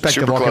disrespect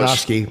to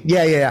Volkanovski.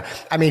 Yeah.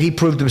 I mean, he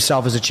proved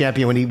himself as a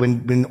champion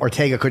when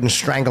Ortega couldn't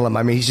strangle him.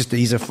 I mean,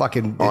 he's a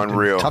fucking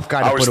unreal tough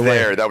guy to put away. I was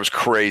there. That was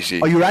crazy.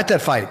 Oh, you were at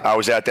that fight? I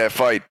was at that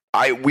fight.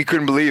 We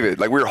couldn't believe it.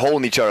 Like, we were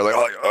holding each other. Like,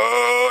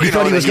 oh, you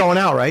thought he was going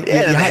out, right?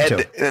 Yeah,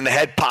 and the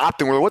head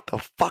popped, and we're like, what the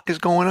fuck is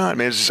going on,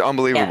 man? It's just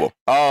unbelievable.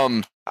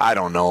 Yeah. I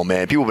don't know,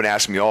 man. People have been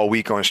asking me all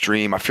week on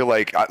stream. I feel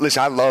like,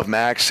 listen, I love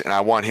Max and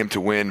I want him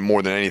to win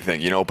more than anything,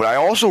 you know, but I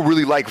also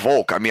really like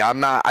Volk. I mean,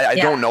 I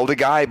don't know the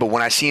guy, but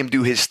when I see him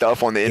do his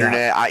stuff on the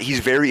internet, he's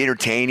very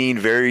entertaining,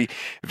 very,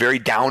 very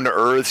down to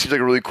earth. Seems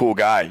like a really cool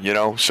guy, you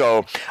know?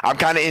 So I'm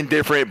kind of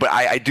indifferent, but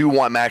I do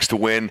want Max to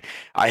win.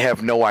 I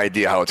have no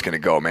idea how it's going to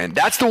go, man.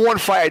 That's the one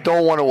fight I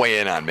don't want to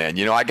weigh in on, man.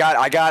 You know, I got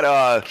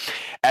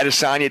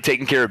Adesanya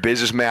taking care of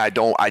business, man.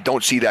 I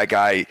don't see that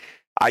guy.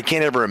 I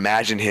can't ever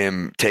imagine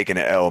him taking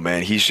an L,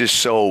 man. He's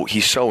so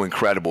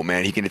incredible,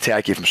 man. He can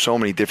attack you from so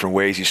many different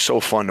ways. He's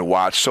so fun to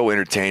watch, so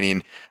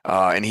entertaining.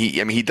 And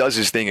he does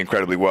his thing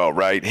incredibly well,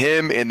 right?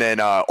 Him and then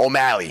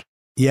O'Malley.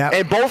 Yeah.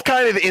 And both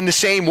kind of in the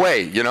same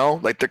way, you know?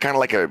 Like they're kind of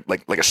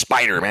like a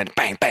spider, man.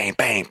 Bang, bang,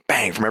 bang,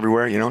 bang from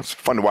everywhere, you know? It's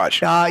fun to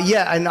watch.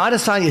 Yeah, and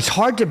Adesanya, it's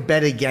hard to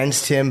bet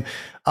against him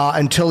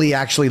until he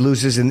actually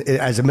loses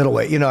as a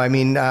middleweight. You know, I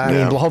mean,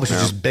 Blachowicz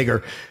is just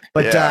bigger.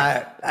 But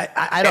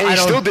I don't. He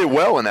still did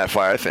well in that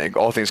fight, I think,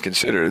 all things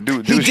considered.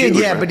 He did,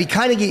 yeah. But he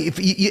kind of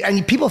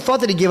and people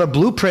thought that he gave a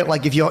blueprint.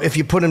 Like if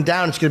you put him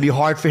down, it's going to be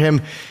hard for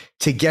him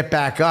to get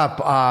back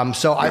up. I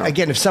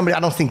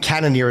don't think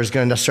Cannonier is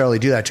going to necessarily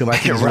do that to him. I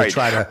think he's going to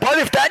try to. But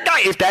if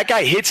that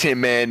guy hits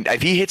him, man,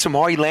 if he hits him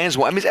hard, he lands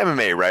one. I mean, it's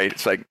MMA, right?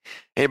 It's like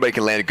anybody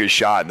can land a good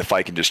shot, and the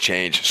fight can just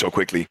change so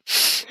quickly.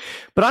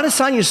 But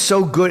Adesanya is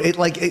so good.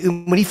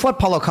 When he fought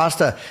Paulo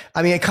Costa,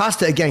 I mean,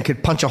 Costa, again,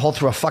 could punch a hole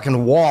through a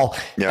fucking wall,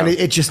 and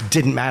it just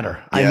didn't matter.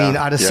 I mean,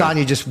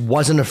 Adesanya just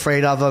wasn't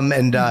afraid of him.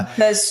 And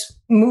because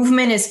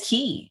movement is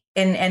key.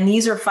 And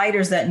these are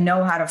fighters that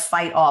know how to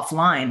fight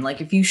offline. Like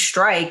if you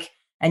strike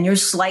and you're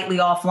slightly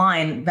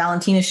offline,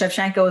 Valentina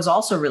Shevchenko is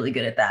also really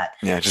good at that.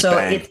 Yeah, so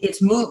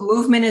it's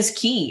movement is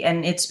key,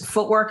 and it's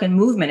footwork and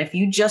movement. If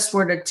you just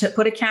were to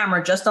put a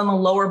camera just on the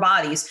lower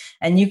bodies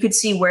and you could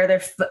see where their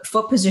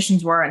foot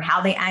positions were and how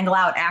they angle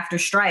out after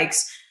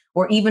strikes,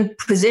 or even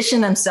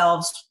position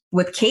themselves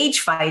with cage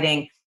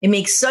fighting, it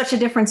makes such a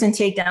difference in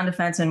takedown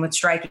defense and with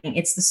striking.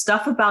 It's the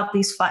stuff about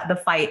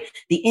the fight,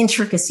 the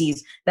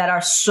intricacies that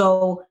are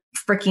so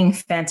freaking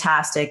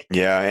fantastic.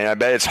 Yeah, and I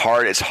bet it's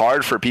hard. It's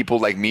hard for people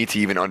like me to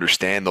even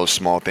understand those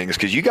small things,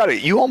 because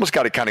you almost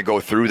got to kind of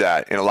go through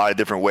that in a lot of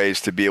different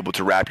ways to be able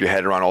to wrap your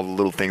head around all the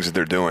little things that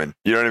they're doing.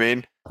 You know what I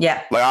mean?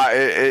 Yeah. Like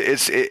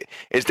it's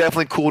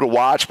definitely cool to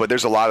watch, but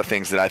there's a lot of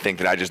things that I think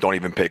that I just don't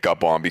even pick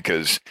up on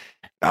because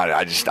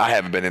I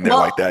haven't been in there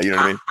like that. You know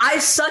what I mean? I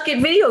suck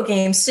at video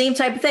games. Same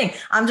type of thing.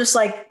 I'm just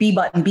like B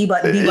button, B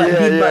button, B button,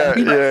 B button,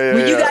 B button.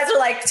 When you guys are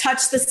like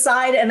touch the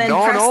side and then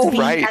press the B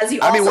as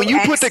you also when you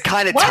X. put the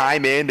kind of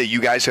time in that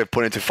you guys have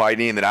put into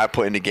fighting and that I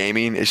put into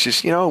gaming, it's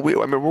just, we're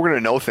going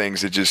to know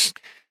things. It's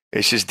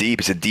just deep.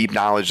 It's a deep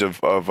knowledge of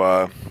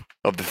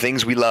the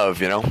things we love,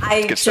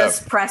 I Good just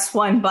stuff. press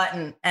one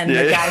button and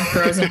the guy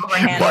throws an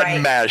overhand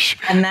button mash.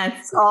 And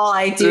that's all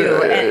I do.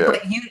 But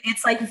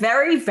it's like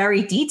very,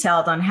 very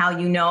detailed on how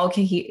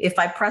okay, if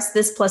I press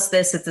this plus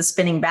this, it's a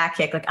spinning back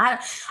kick. Like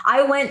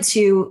I went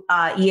to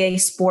EA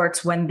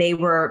Sports when they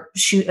were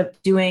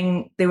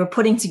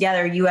putting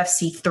together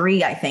UFC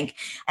 3, I think,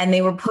 and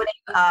they were putting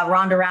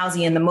Ronda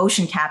Rousey in the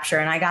motion capture,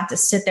 and I got to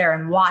sit there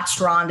and watch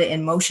Ronda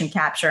in motion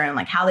capture and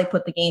like how they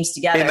put the games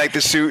together. In like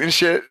the suit and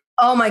shit.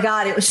 Oh my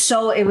God. It was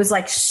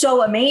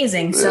so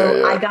amazing.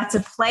 So I got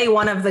to play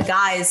one of the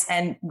guys,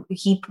 and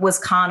he was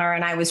Connor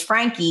and I was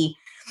Frankie,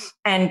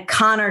 and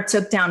Connor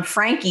took down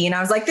Frankie, and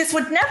I was like, this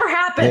would never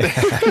happen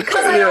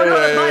because I don't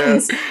know the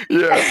buttons.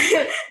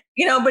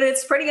 But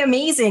it's pretty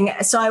amazing.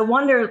 So I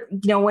wonder,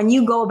 when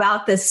you go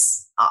about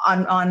this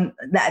on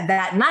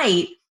that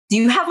night, do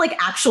you have like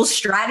actual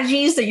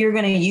strategies that you're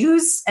going to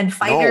use and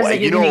fighters that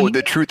you're going to use?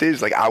 The truth is,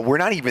 like, we're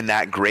not even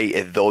that great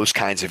at those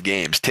kinds of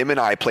games. Tim and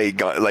I play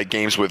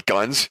games with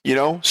guns,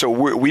 so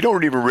we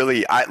don't even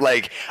really. I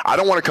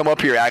don't want to come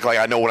up here and act like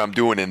I know what I'm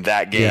doing in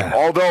that game. Yeah.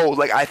 Although,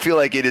 like, I feel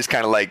like it is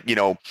kind of like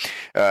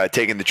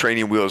taking the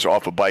training wheels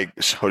off a bike,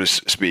 so to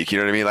speak. You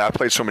know what I mean? Like, I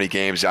played so many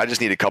games. I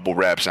just need a couple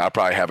reps, and I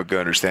probably have a good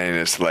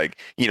understanding as to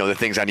the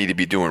things I need to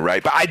be doing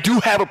right. But I do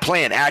have a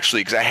plan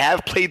actually, because I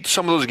have played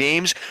some of those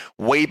games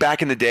way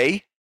back in the day.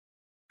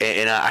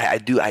 And I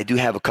do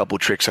have a couple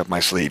tricks up my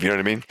sleeve, you know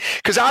what I mean?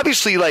 Because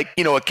obviously,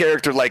 a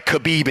character like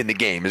Khabib in the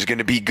game is going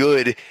to be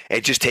good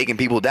at just taking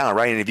people down,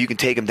 right? And if you can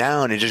take them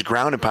down and just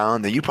ground and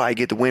pound, then you probably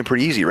get the win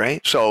pretty easy,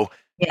 right? So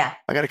yeah,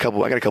 I got a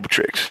couple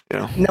tricks,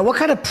 Now, what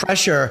kind of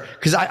pressure?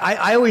 Because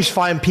I always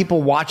find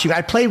people watching.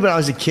 I played when I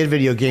was a kid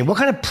video game. What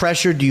kind of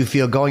pressure do you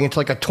feel going into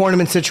like a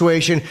tournament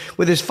situation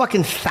where there's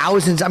fucking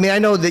thousands? I mean, I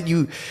know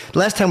that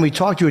last time we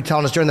talked, you were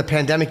telling us during the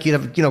pandemic you'd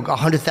have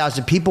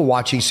 100,000 people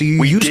watching. So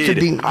you used to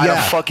being on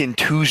a fucking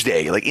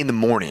Tuesday, like in the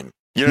morning.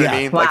 You know what I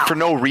mean? Wow. Like for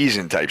no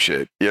reason type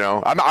shit.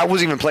 I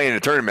wasn't even playing in a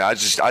tournament. I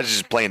was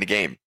just playing the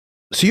game.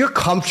 So you're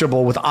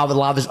comfortable with a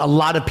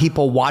lot of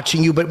people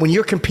watching you, but when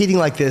you're competing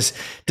like this,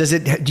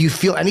 do you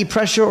feel any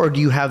pressure or do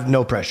you have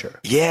no pressure?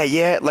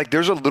 Yeah. Like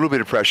there's a little bit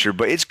of pressure,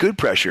 but it's good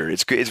pressure.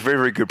 It's good. It's very,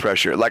 very good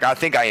pressure. Like I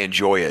think I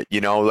enjoy it.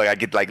 Like I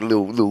get like a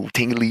little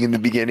tingly in the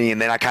beginning, and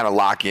then I kind of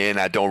lock in.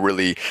 I don't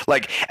really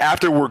like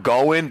after we're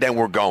going, then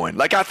we're going.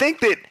 Like I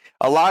think that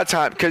a lot of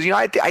time, because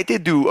I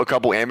did do a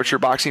couple amateur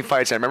boxing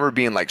fights. I remember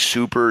being like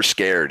super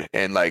scared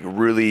and like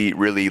really,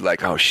 really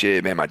like, oh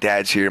shit, man, my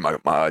dad's here, my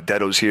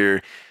Dedo's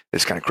here.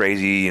 It's kind of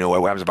crazy,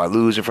 what happens if I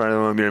lose in front of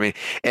him, you know what I mean?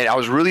 And I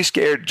was really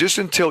scared just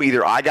until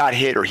either I got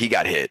hit or he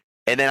got hit.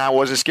 And then I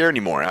wasn't scared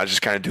anymore. I was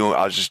just kind of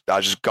I was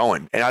just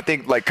going. And I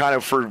think like kind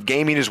of for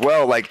gaming as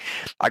well, like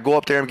I go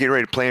up there, I'm getting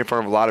ready to play in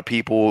front of a lot of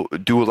people,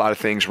 do a lot of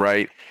things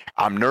right.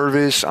 I'm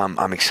nervous,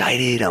 I'm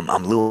excited, I'm a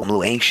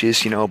little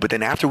anxious, but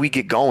then after we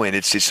get going,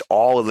 it's just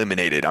all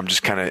eliminated. I'm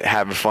just kind of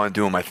having fun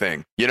doing my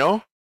thing,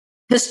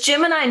 Because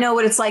Jim and I know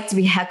what it's like to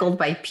be heckled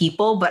by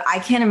people, but I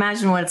can't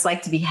imagine what it's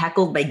like to be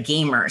heckled by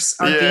gamers.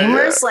 Are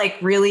gamers like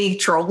really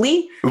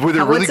trolly? Well,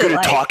 they're really good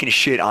at talking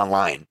shit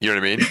online. You know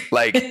what I mean?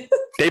 Like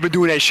they've been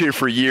doing that shit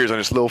for years on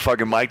this little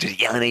fucking mic, just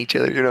yelling at each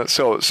other.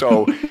 So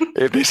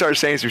if they start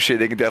saying some shit,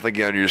 they can definitely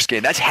get under your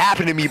skin. That's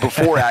happened to me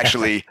before,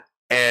 actually.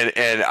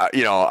 And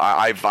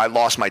I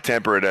lost my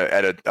temper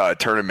at a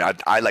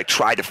tournament. I like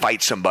tried to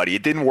fight somebody.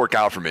 It didn't work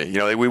out for me. We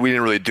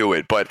didn't really do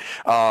it. But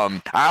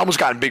I almost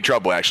got in big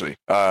trouble actually.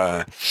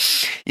 I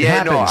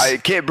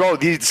can't, bro.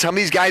 Some of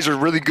these guys are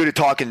really good at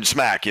talking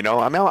smack.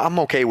 I'm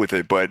okay with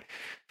it, but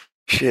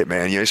shit,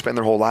 man. They spend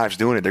their whole lives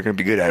doing it. They're going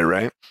to be good at it,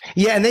 right?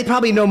 Yeah, and they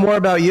probably know more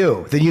about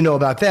you than you know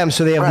about them,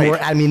 so they have more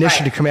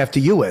ammunition to come after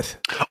you with.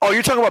 Oh,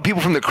 you're talking about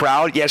people from the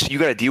crowd? Yes, you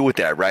got to deal with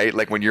that, right?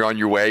 Like when you're on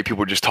your way,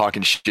 people are just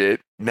talking shit.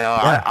 No,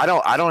 yeah. I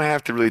don't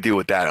have to really deal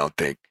with that, I don't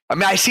think. I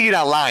mean, I see it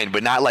online,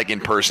 but not like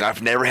in person.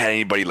 I've never had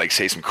anybody like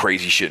say some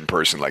crazy shit in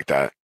person like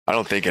that. I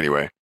don't think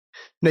anyway.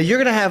 Now you're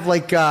gonna have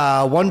like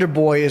Wonder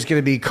Boy is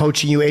gonna be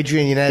coaching you,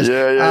 Adrian Yanez.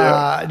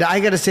 Yeah. I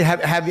gotta say,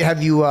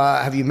 have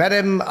you met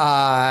him?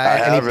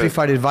 Any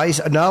pre-fight advice?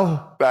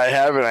 No. I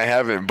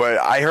haven't. But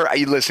I heard.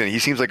 Listen, he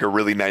seems like a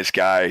really nice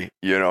guy,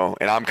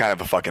 and I'm kind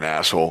of a fucking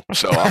asshole.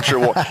 So I'm sure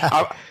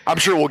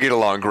we'll get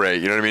along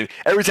great. You know what I mean?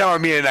 Every time I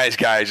meet a nice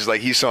guy, it's just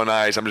like he's so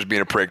nice. I'm just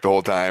being a prick the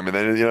whole time, and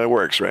then it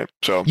works, right?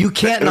 So you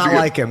can't not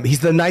like him.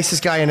 He's the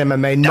nicest guy in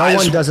MMA. No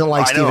one doesn't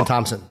like Stephen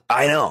Thompson.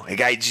 I know. A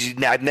guy.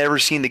 I've never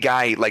seen the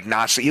guy like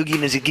not. He'll get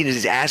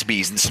his ass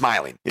beats and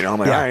smiling. I'm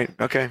like, all right,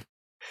 okay.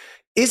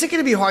 Is it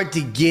going to be hard to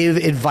give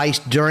advice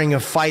during a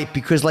fight?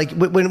 Because like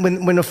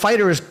when a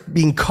fighter is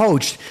being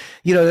coached,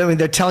 you know, I mean,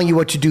 they're telling you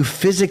what to do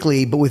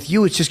physically, but with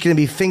you, it's just going to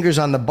be fingers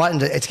on the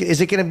button.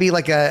 Is it going to be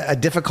like a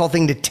difficult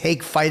thing to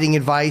take fighting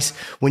advice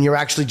when you're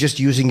actually just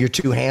using your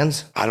two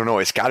hands? I don't know.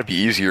 It's got to be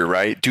easier,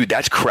 right? Dude,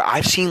 that's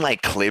I've seen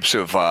like clips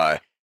of,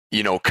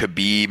 you know,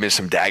 Khabib and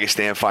some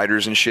Dagestan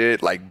fighters and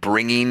shit, like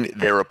bringing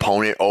their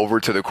opponent over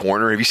to the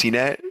corner. Have you seen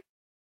that?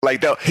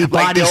 Like he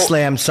body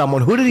slammed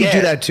someone. Who did he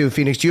do that to,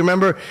 Phoenix? Do you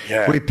remember?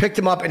 Yeah. Where he picked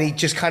him up and he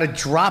just kind of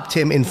dropped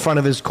him in front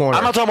of his corner.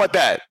 I'm not talking about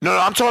that. No,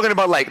 I'm talking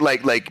about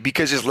like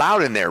because it's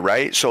loud in there,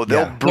 right? So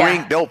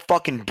they'll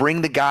fucking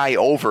bring the guy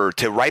over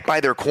to right by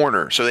their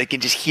corner so they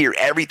can just hear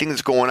everything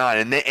that's going on,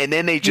 and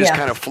then they just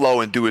kind of flow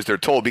and do as they're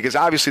told, because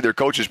obviously their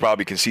coaches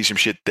probably can see some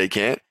shit they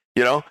can't,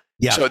 you know.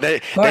 Yeah. So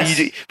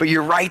but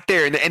you're right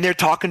there, and they're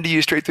talking to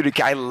you straight through the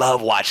guy. I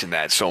love watching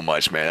that so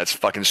much, man. That's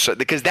fucking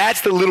because that's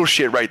the little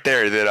shit right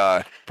there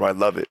that bro, I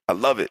love it. I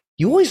love it.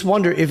 You always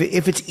wonder if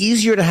it's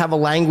easier to have a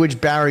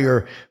language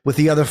barrier with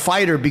the other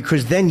fighter,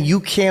 because then you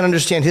can't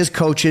understand his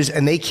coaches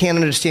and they can't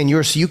understand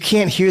yours, so you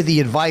can't hear the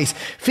advice.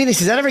 Phoenix,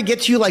 does that ever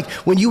get to you, like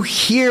when you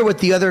hear what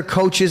the other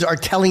coaches are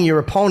telling your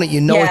opponent,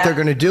 you know what they're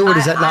going to do, or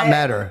does that not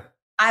matter?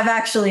 I've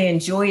actually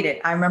enjoyed it.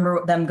 I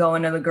remember them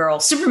going to the girl,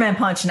 Superman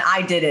punch, and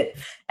I did it.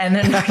 And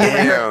then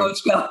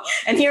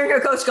hearing her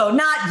coach go,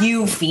 not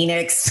you,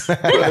 Phoenix.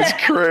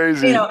 That's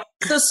crazy. You know,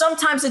 so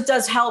sometimes it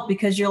does help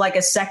because you're like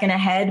a second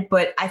ahead.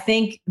 But I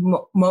think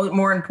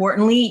more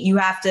importantly, you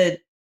have to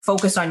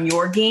focus on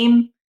your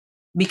game,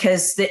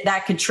 because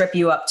that could trip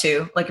you up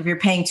too. Like if you're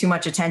paying too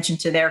much attention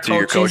to their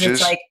coaches,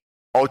 it's like,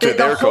 to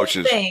their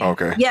coaches. Thing,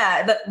 okay.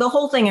 Yeah. The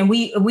whole thing. And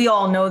we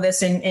all know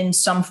this in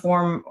some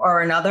form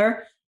or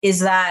another,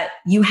 is that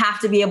you have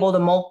to be able to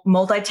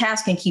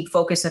multitask and keep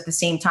focus at the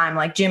same time.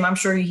 Like Jim, I'm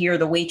sure you hear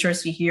the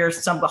waitress, you hear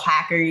some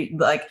hacker,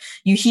 like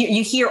you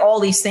hear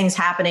all these things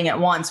happening at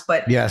once.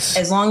 But yes,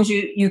 as long as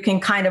you can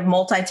kind of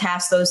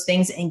multitask those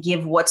things and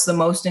give what's the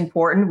most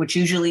important, which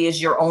usually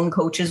is your own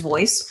coach's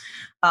voice,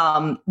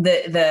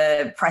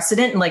 the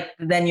precedent, like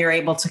then you're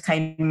able to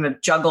kind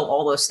of juggle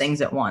all those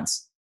things at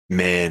once.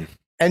 Man.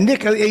 And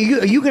Nick, are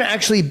you going to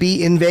actually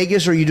be in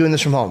Vegas, or are you doing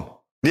this from home?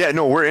 Yeah,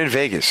 no, we're in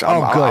Vegas.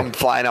 I'm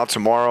flying out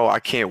tomorrow. I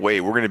can't wait.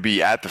 We're going to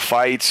be at the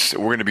fights.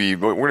 We're going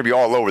to be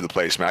all over the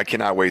place, man. I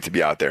cannot wait to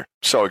be out there.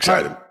 So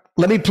excited.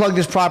 Let me plug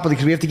this properly,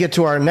 because we have to get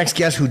to our next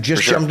guest who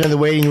just jumped into the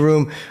waiting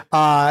room.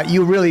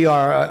 You really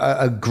are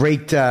a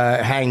great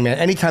hangman.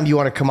 Anytime you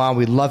want to come on,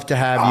 we'd love to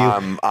have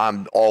you.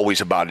 I'm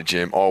always about it,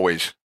 Jim.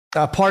 Always.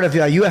 Part of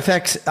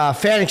UFX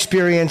fan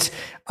experience.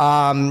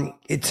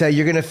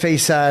 You're going to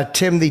face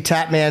Tim the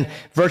Tapman,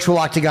 Virtual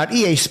Octagon,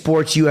 EA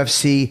Sports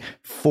UFC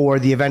for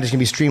the event. Is going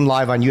to be streamed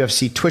live on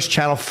UFC Twitch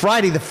channel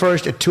Friday the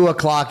 1st at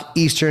 2:00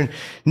 Eastern.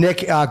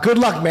 Nick, good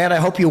luck, man. I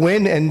hope you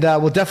win, and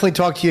we'll definitely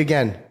talk to you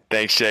again.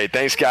 Thanks, Jay.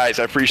 Thanks, guys.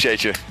 I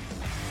appreciate you.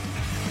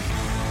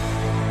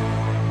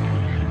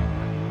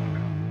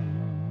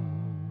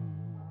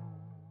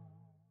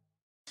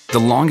 The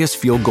longest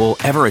field goal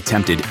ever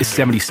attempted is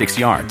 76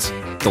 yards.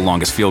 The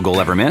longest field goal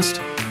ever missed?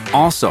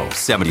 Also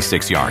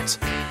 76 yards.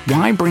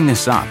 Why bring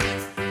this up?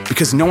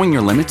 Because knowing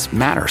your limits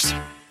matters,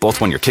 both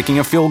when you're kicking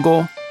a field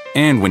goal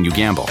and when you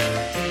gamble.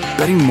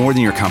 Betting more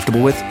than you're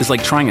comfortable with is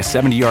like trying a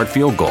 70-yard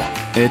field goal.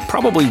 It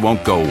probably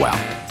won't go well.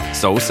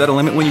 So set a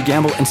limit when you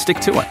gamble and stick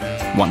to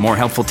it. Want more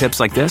helpful tips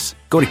like this?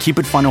 Go to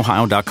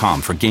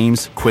keepitfunohio.com for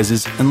games,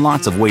 quizzes, and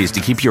lots of ways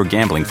to keep your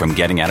gambling from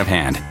getting out of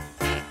hand.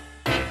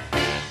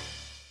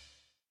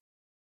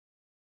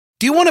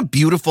 Do you want a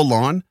beautiful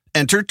lawn?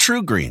 Enter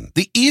TruGreen,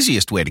 the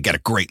easiest way to get a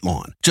great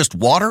lawn. Just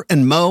water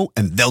and mow,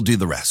 and they'll do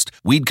the rest.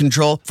 Weed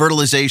control,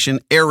 fertilization,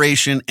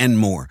 aeration, and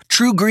more.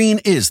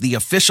 TruGreen is the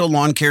official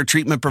lawn care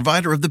treatment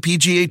provider of the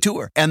PGA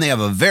Tour, and they have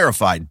a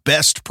verified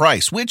best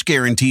price, which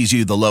guarantees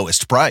you the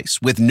lowest price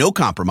with no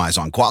compromise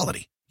on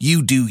quality.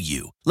 You do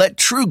you. Let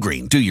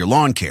TruGreen do your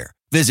lawn care.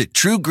 Visit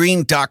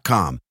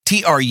TruGreen.com,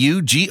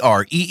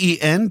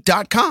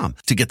 TruGreen.com,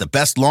 to get the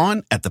best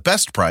lawn at the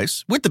best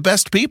price with the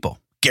best people.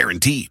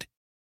 Guaranteed.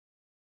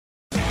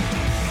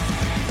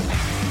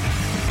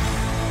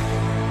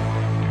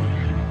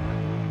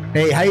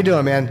 Hey, how you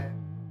doing, man?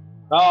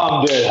 Oh,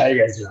 I'm good. How you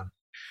guys doing?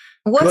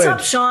 What's up,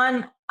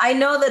 Sean? I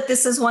know that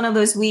this is one of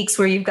those weeks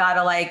where you got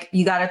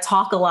to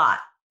talk a lot.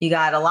 You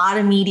got a lot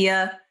of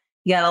media.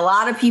 You got a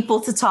lot of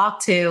people to talk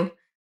to.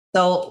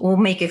 So we'll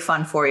make it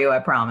fun for you, I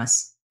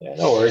promise. Yeah,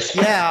 no worries.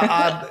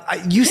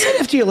 Yeah, you said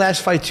after your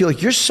last fight too,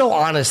 like, you're so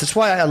honest. That's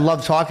why I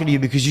love talking to you,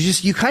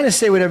 because you kind of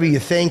say whatever you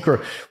think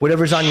or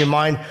whatever's on your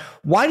mind.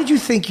 Why did you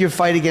think your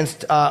fight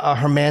against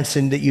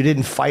Hermansson that you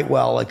didn't fight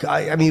well? Like,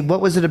 I mean,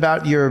 what was it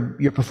about your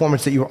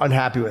performance that you were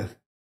unhappy with?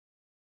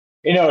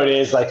 You know, it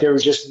is like there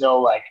was just no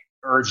like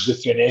urge to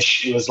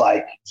finish. It was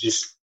like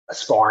just a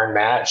sparring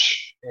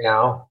match, you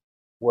know,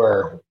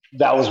 where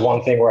that was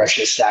one thing where I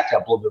should have stacked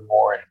up a little bit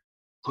more and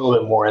put a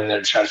little bit more in there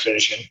to try to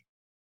finish him.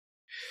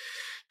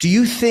 Do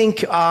you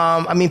think,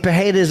 I mean,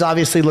 Pereira's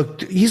obviously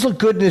he's looked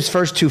good in his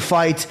first two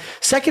fights.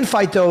 Second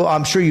fight, though,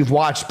 I'm sure you've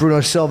watched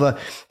Bruno Silva.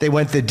 They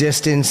went the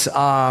distance,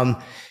 and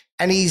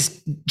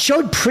he's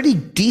showed pretty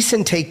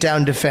decent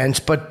takedown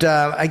defense. But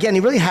again, he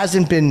really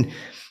hasn't been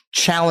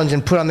challenged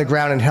and put on the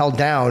ground and held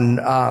down.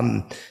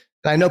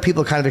 I know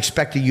people kind of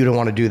expected you to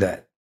want to do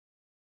that.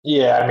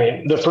 Yeah, I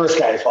mean, the first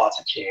guy he fought's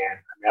a can.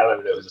 I mean, I don't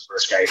even know who the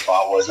first guy he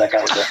fought was. That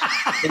guy was the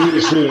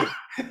UFC.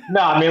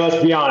 No, I mean,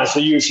 let's be honest.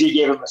 The UFC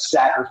gave him a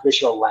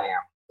sacrificial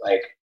lamb.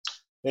 Like,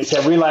 they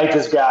said, we like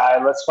this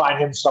guy. Let's find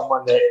him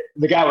someone that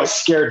the guy was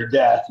scared to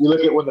death. You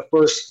look at when the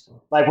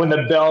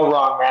bell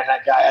rung, man,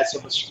 that guy had so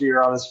much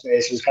fear on his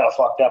face. He was kind of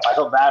fucked up. I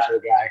felt bad for the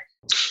guy.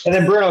 And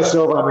then Bruno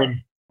Silva, I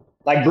mean,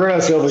 Bruno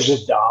Silva's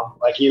just dumb.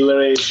 Like, he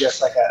literally is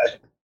just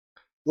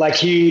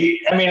let's be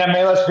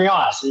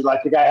honest.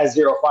 The guy has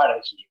zero fight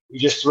IQ. He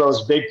just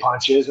throws big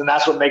punches, and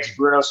that's what makes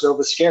Bruno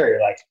Silva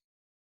scary. Like,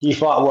 he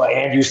fought,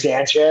 Andrew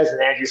Sanchez,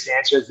 and Andrew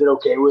Sanchez did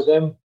okay with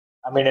him.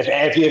 I mean, if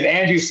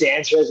Andrew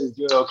Sanchez is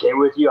doing okay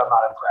with you, I'm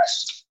not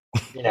impressed.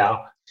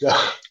 So,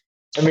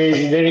 I mean,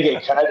 he didn't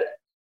get cut.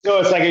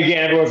 So it's like,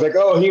 again, everyone's like,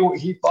 oh,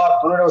 he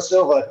fought Bruno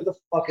Silva. Like, who the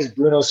fuck is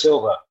Bruno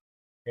Silva?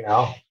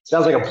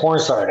 Sounds like a porn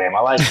star name. I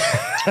like it.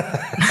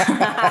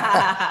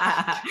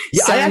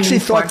 Yeah, I actually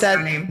thought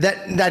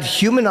that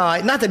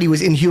humanized, not that he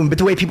was inhuman, but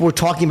the way people were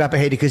talking about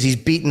Pereira, because he's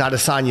beaten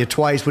Adesanya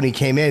twice when he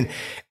came in.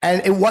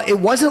 And it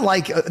wasn't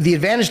like the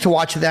advantage to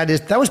watch that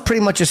is that was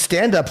pretty much a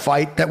stand-up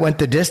fight that went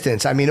the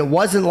distance. I mean, it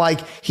wasn't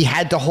like he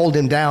had to hold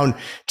him down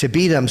to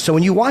beat him. So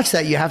when you watch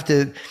that, you have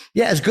to,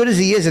 as good as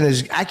he is and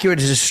as accurate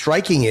as his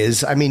striking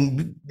is, I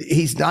mean,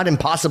 he's not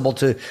impossible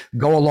to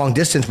go a long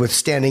distance with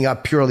standing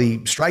up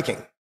purely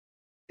striking.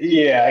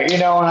 Yeah,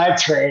 and I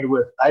trained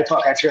with Artem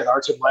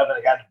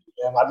Levin.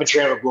 I've been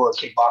training with World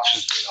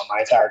Kickboxers, my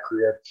entire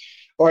career.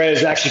 Or it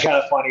was actually kind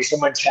of funny.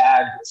 Someone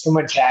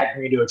tagged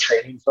me to a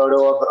training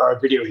photo or a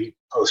video he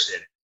posted.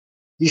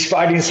 He's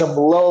fighting some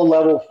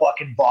low-level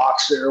fucking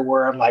boxer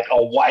wearing like a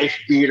wife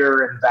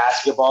beater and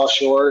basketball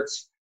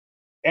shorts.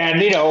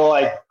 And,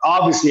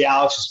 obviously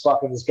Alex is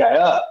fucking this guy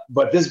up,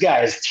 but this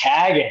guy is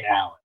tagging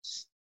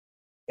Alex.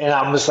 And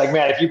I'm just like,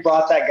 man, if you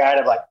brought that guy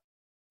to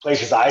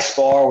places I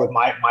spar with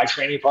my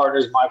training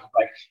partners,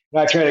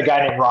 I trained a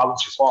guy named Robin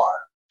Shafar.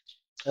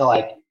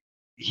 And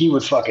he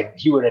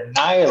would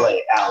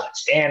annihilate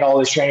Alex and all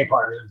his training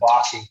partners in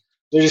boxing.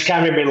 They just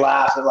kind of made me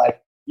laugh and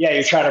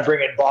you're trying to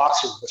bring in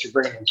boxers, but you're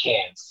bringing in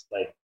cans.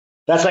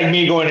 That's like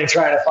me going and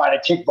trying to find a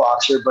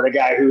kickboxer, but a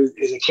guy who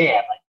is a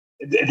can.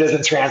 It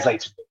doesn't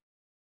translate to me.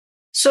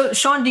 So,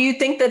 Sean, do you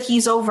think that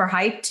he's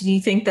overhyped? Do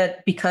you think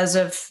that because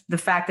of the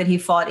fact that he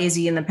fought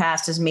Izzy in the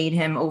past has made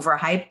him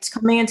overhyped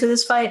coming into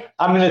this fight?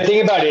 I mean, the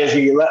thing about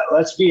Izzy,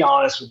 let's be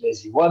honest with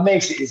Izzy. What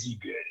makes Izzy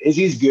good?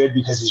 Izzy's good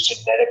because he's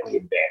genetically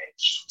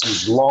advantaged.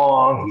 He's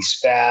long, he's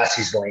fast,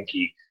 he's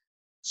lanky.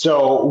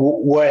 So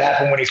what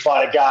happened when he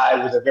fought a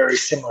guy with a very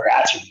similar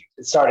attribute?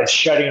 It started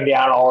shutting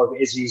down all of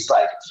Izzy's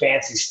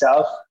fancy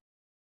stuff.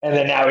 And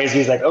then now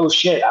Izzy's like, oh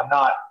shit,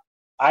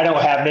 I don't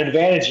have an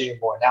advantage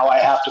anymore. Now I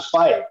have to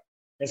fight.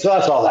 And so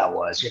that's all that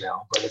was,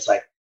 but it's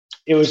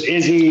it was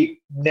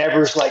Izzy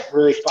never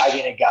really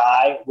fighting a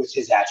guy with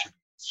his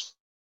attributes.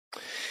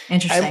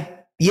 Interesting.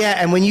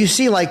 And when you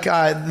see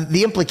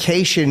the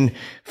implication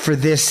for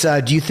this,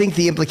 do you think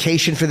the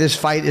implication for this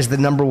fight is the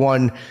number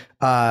one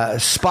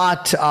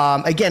spot?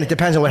 Again, it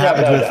depends on what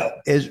happens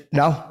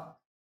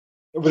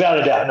Without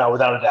a doubt. No,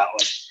 without a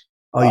doubt.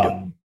 You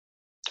do?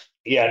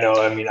 Yeah, no,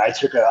 I mean, I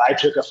took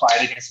a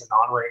fight against a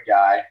non-ring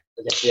guy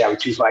with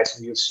 2 fights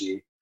in the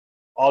UFC.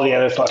 All the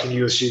other fucking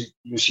UFC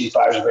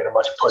fighters have been a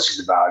bunch of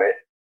pussies about it.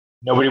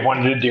 Nobody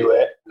wanted to do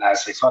it, and I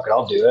was like, "Fuck it,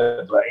 I'll do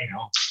it." But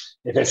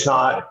if it's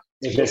not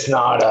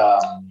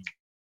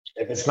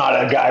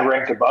a guy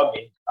ranked above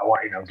me, I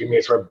want give me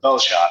it for a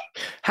belt shot.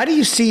 How do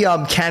you see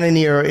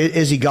Cannonier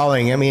Izzy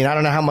going? I mean, I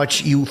don't know how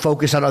much you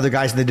focus on other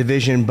guys in the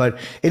division, but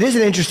it is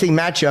an interesting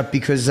matchup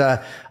because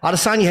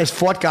Adesanya has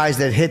fought guys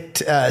that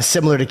hit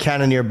similar to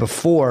Cannonier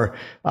before,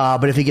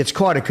 but if he gets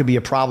caught, it could be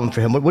a problem for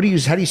him. How do you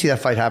see that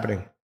fight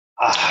happening?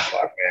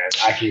 Fuck, man.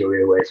 I can go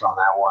either way from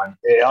that one.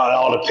 It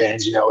all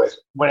depends,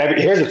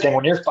 here's the thing.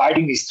 When you're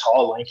fighting these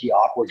tall, lanky,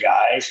 awkward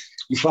guys,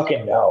 you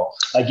fucking know.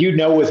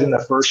 Within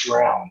the first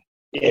round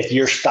if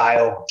your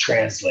style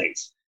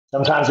translates.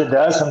 Sometimes it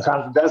does,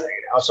 sometimes it doesn't,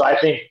 So I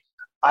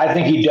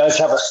think he does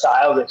have a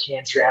style that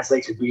can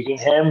translate to beating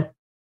him,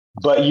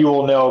 but you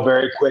will know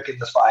very quick in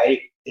the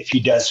fight if he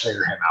does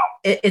figure him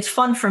out. It's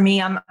fun for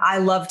me. I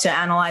love to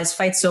analyze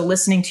fights. So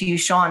listening to you,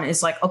 Sean,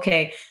 is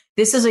okay,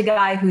 this is a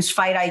guy whose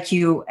fight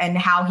IQ and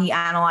how he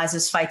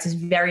analyzes fights is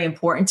very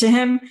important to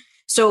him.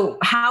 So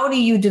how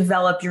do you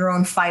develop your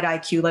own fight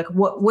IQ?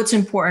 What's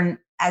important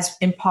as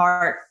in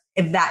part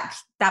of that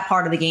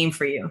part of the game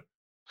for you?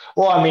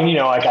 Well, I mean,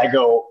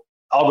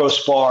 I'll go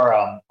spar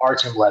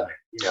Artem Levin,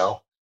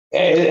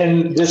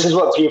 and this is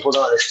what people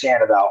don't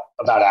understand about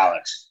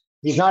Alex.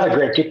 He's not a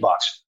great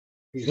kickboxer.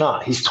 He's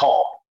not. He's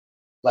tall.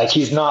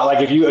 He's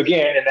not if you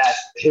again, and that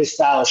his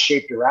style is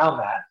shaped around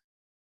that.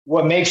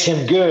 What makes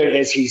him good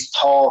is he's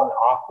tall and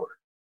awkward.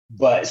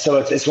 But so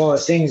it's one of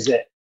those things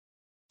that,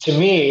 to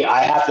me,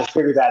 I have to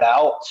figure that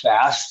out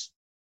fast.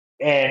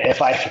 And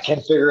if I can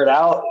figure it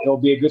out, it'll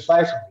be a good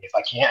fight for me. If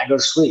I can't, I go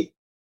to sleep.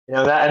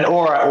 Or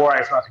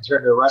I fucking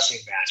turn to a wrestling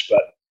match.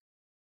 But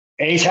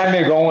anytime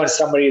you're going with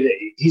somebody that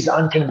he's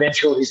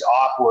unconventional, he's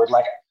awkward.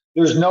 Like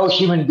there's no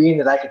human being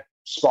that I could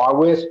spar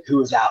with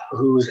who is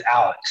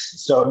Alex.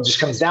 So it just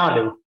comes down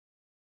to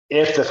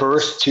if the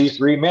first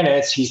 2-3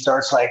 minutes he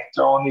starts like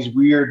throwing these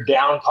weird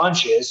down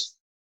punches,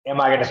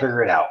 am I going to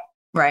figure it out?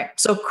 Right.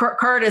 So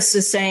Curtis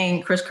is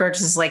saying, Chris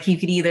Curtis is like, you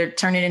could either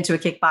turn it into a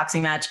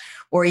kickboxing match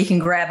or you can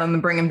grab him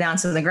and bring him down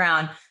to the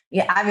ground.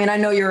 Yeah. I mean, I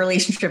know your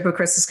relationship with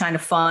Chris is kind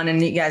of fun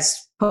and you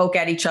guys poke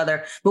at each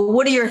other, but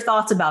what are your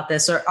thoughts about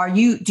this? Or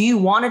do you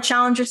want to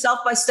challenge yourself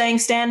by staying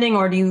standing,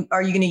 or are you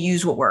going to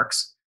use what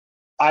works?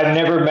 I've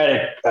never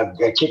met a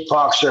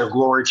kickboxer, a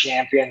glory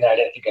champion that I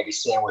didn't think I could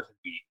stand with and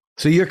beat.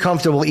 So you're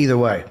comfortable either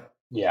way?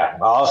 Yeah,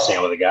 I'll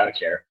stand with a guy. I don't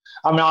care.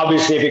 I mean,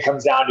 obviously, if it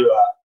comes down to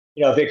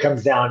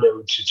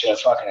to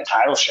fucking a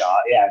title shot,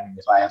 yeah. I mean,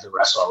 if I have to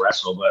wrestle, I'll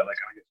wrestle. But like,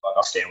 I don't give a fuck.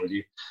 I'll stand with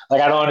you.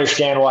 Like, I don't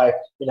understand why.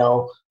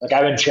 Like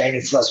I've been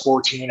training since I was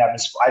 14.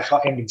 I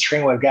fucking been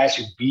training with guys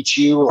who beat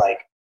you.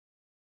 Like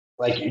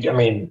I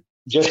mean,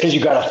 just because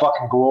you got a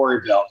fucking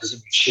glory belt doesn't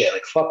mean shit.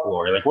 Like, fuck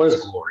glory. Like, what is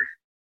glory?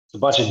 It's a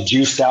bunch of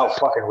juiced out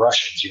fucking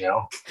Russians, You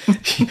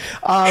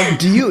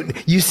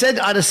said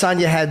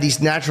Adesanya had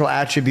these natural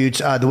attributes,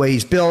 the way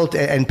he's built,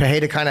 and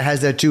Pereira kind of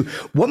has that too.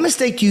 What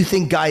mistake do you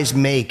think guys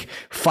make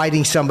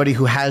fighting somebody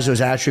who has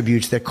those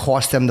attributes that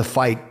cost them the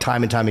fight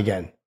time and time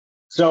again?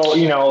 So,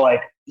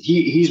 like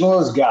he's one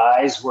of those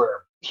guys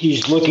where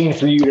he's looking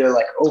for you to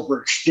like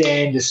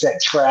overextend, to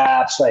set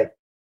traps, like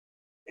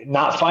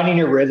not finding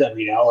your rhythm,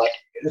 like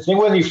the thing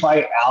when you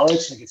fight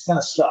Alex, like it's going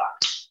to suck.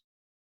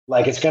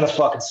 Like, it's going to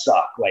fucking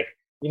suck. Like,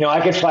 I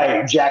could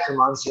fight Jack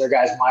Hermanson,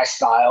 guy's my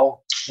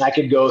style, and I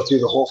could go through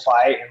the whole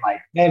fight and like,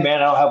 hey,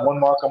 man, I don't have one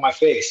mark on my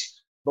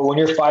face. But when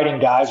you're fighting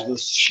guys with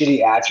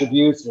shitty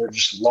attributes, they're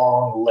just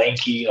long,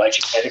 lanky, like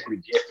genetically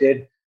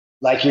gifted,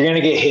 like you're going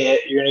to get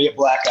hit, you're going to get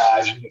black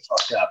eyes, you're going to get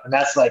fucked up. And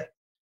that's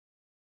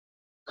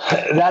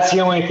the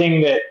only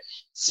thing that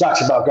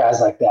sucks about guys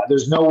like that.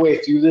 There's no way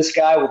through this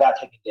guy without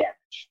taking damage.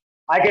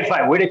 I could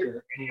fight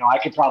Whitaker, and I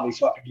could probably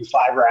fucking do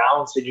 5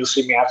 rounds, and you'll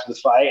see me after the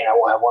fight, and I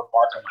won't have one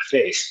mark on my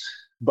face.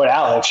 But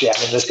Alex, yeah,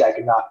 I mean, this guy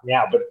could knock me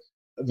out. But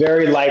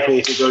very likely,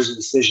 if it goes to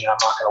decision, I'm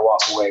not going to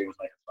walk away with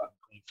like a fucking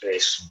clean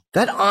face.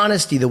 That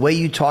honesty, the way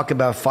you talk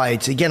about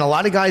fights, again, a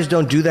lot of guys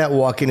don't do that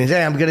walking and say,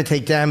 hey, I'm going to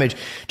take damage.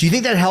 Do you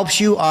think that helps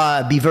you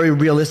be very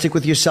realistic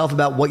with yourself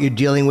about what you're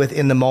dealing with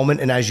in the moment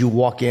and as you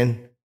walk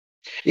in?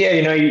 Yeah,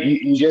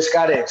 you just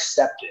got to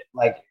accept it.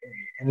 Like,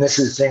 and this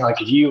is the thing, like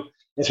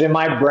if in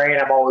my brain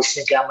I'm always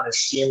thinking I'm going to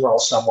steamroll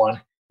someone,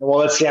 and well,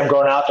 let's say I'm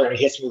going out there and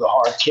he hits me with a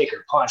hard kick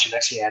or punch, and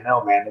next thing I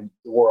know, man,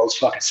 the world's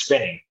fucking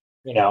spinning.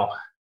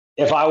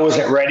 If I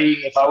wasn't ready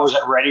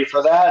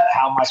for that,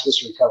 how am I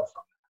supposed to recover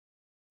from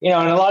that?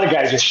 And a lot of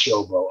guys just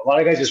showboat. A lot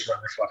of guys just run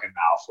their fucking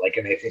mouth, like,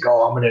 and they think,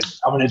 oh, I'm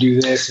gonna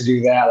do this and do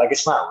that. Like,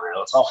 it's not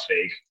real. It's all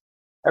fake.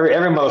 Every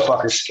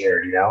motherfucker's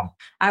scared,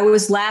 I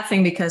was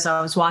laughing because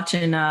I was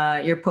watching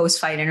your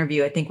post-fight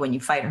interview. I think when you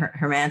fight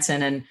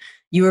Hermanson, and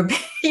you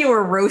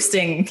were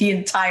roasting the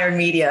entire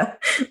media.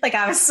 Like,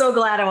 I was so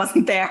glad I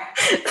wasn't there.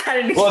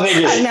 I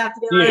didn't have to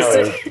get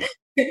roasted.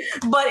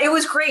 But it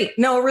was great.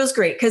 No, it was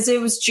great because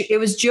it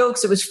was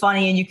jokes. It was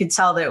funny, and you could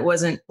tell that it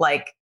wasn't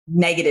like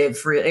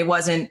negative. It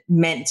wasn't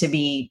meant to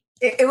be.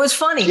 It was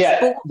funny.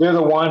 Yeah, they're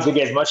the ones that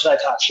get, as much as I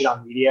talk shit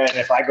on media, and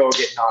if I go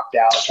get knocked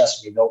out,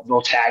 trust me,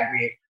 they'll tag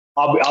me.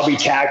 I'll be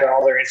tagged on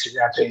all their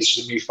Instagram pages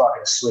of me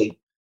fucking asleep.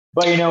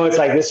 But it's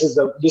like this is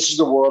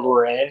the world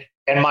we're in,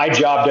 and my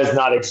job does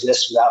not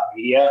exist without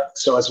media.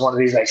 So it's one of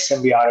these like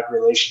symbiotic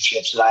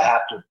relationships that I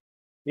have to,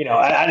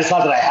 I just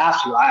thought that I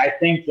have to. I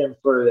thank them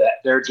for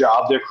their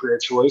job, their career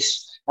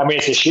choice. I mean,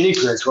 it's a shitty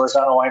career choice. I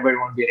don't know why anybody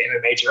want to be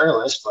an MMA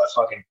journalist, but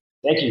fucking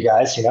thank you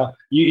guys.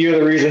 You're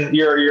the reason.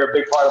 You're a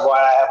big part of why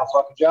I have a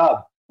fucking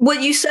job. Well,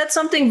 you said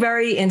something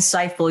very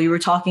insightful. You were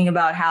talking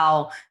about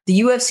how the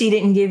UFC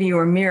didn't give you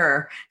a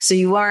mirror, so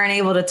you weren't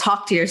able to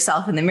talk to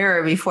yourself in the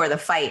mirror before the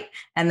fight,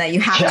 and that you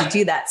have to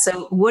do that.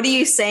 So what are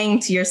you saying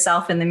to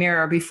yourself in the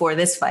mirror before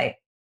this fight?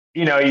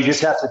 You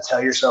just have to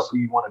tell yourself who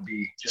you want to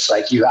be. Just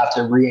like you have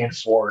to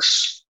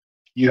reinforce.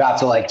 You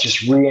have to like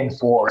just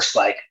reinforce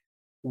like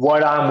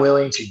what I'm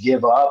willing to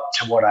give up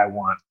to what I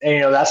want.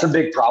 And, that's a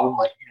big problem.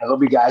 Like, there'll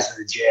be guys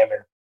in the gym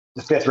and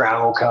the 5th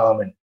round will come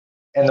and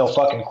they'll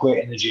fucking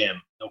quit in the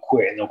gym. They'll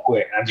quit.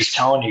 And I'm just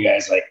telling you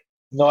guys, like,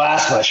 they'll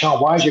ask me, like,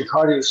 Sean, why is your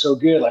cardio so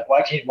good? Like,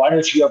 why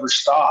don't you ever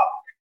stop?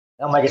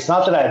 And I'm like, it's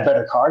not that I have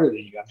better cardio than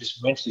you. I'm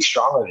just mentally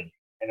stronger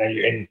than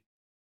you.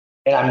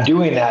 And I'm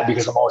doing that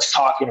because I'm always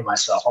talking to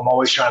myself. I'm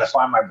always trying to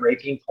find my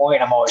breaking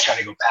point. I'm always trying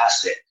to go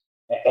past it.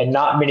 And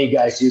not many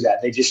guys do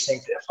that. They just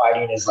think that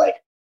fighting is like,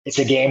 it's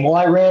a game. Well,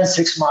 I ran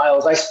 6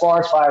 miles. I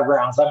sparred 5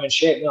 rounds. I'm in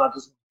shape. No, it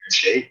doesn't mean you're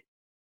in shape.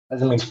 That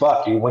doesn't mean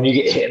fuck, dude. When you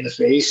get hit in the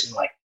face and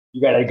like,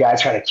 you got a guy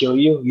trying to kill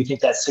you, you think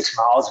that 6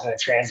 miles is going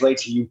to translate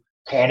to you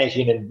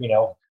panicking and,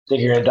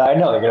 think you're going to die?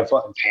 No, you're going to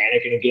fucking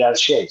panic and get out of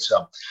shape.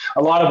 So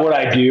a lot of what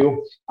I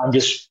do, I'm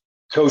just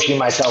coaching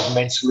myself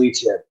mentally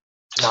to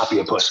not be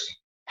a pussy.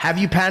 Have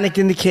you panicked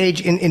in the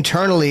cage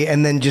internally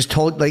and then just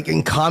told, like,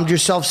 and calmed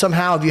yourself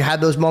somehow? Have you had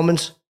those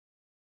moments?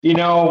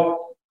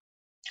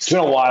 It's been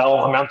a while.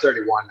 I mean, I'm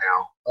 31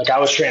 now. Like, I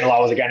was training a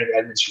lot with a guy named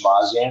Edmund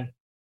Shabazian,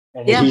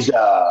 and he's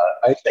I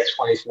think like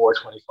 24,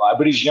 25,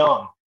 but he's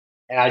young.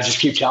 And I just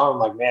keep telling him,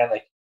 like, man,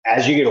 like,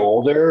 as you get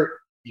older,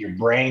 your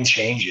brain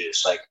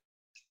changes. Like,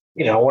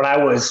 you know, when I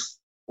was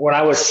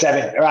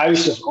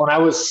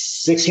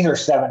 16 or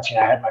 17,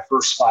 I had my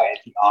first fight at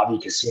the Avi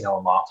Casino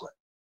in Laughlin.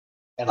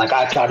 And like,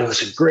 I thought it was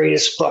the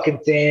greatest fucking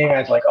thing. I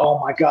was like, oh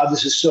my God,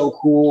 this is so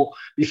cool.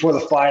 Before the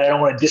fight, I don't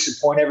want to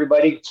disappoint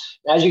everybody.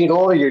 And as you get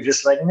older, you're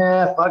just like,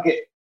 nah, fuck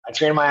it. I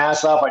trained my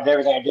ass off. I did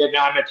everything I did.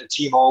 Now I'm at the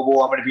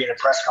T-Mobile. I'm going to be in a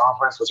press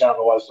conference, which I don't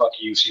know why the fuck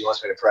UFC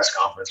wants me to press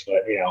conference,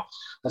 but you know,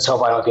 let's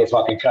hope I don't get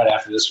fucking cut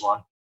after this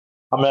one.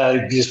 I'm going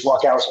to just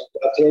walk out with some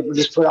duct tape and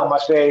just put it on my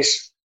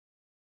face.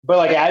 But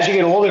like, as you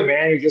get older,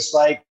 man, you're just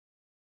like,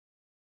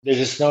 there's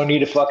just no need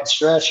to fucking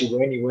stress. You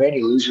win, you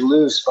lose, you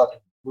lose. Fucking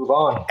move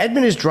on.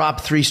 Edmund has dropped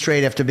 3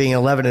 straight after being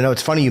 11-0.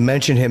 It's funny you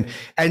mentioned him,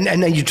 and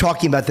then you're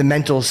talking about the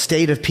mental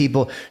state of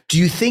people. Do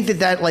you think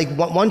that like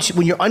once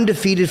when you're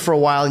undefeated for a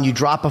while and you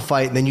drop a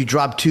fight and then you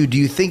drop 2, do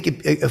you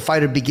think a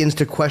fighter begins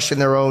to question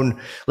their own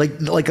like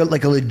a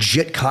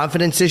legit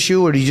confidence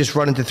issue, or do you just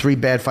run into 3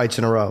 bad fights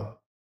in a row?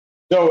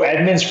 So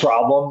Edmund's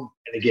problem,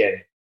 and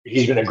again,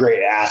 he's been a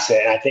great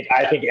asset, and I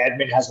think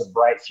Edmund has a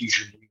bright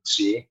future in the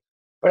UFC.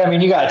 But I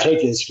mean, you got to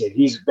take this kid.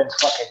 He's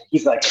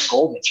like a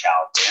golden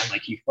child, man.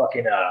 Like he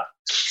fucking,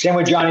 same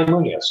with Johnny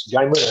Munoz.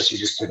 Johnny Munoz, he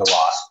just took a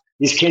loss.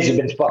 These kids have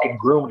been fucking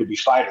groomed to be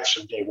fighters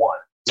from day one.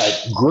 Like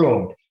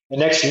groomed. The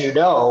next thing you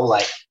know,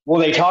 like, well,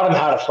 they taught him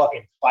how to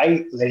fucking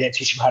fight. They didn't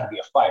teach him how to be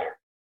a fighter.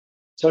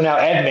 So now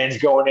Edmund's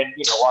going in,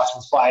 you know, watching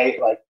him fight,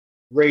 like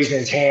raising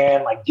his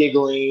hand, like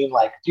giggling,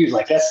 like, dude,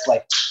 like that's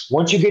like,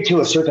 once you get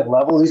to a certain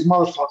level, these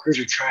motherfuckers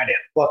are trying to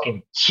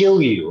fucking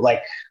kill you.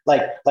 Like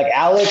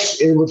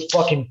Alex, it would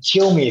fucking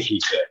kill me if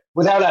he could.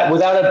 Without a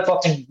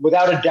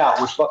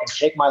doubt, would fucking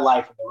take my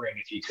life in the ring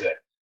if he could.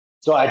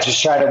 So I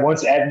just try to,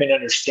 once Edmund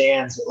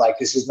understands that like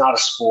this is not a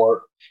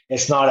sport,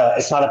 it's not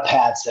a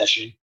pad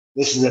session.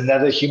 This is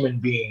another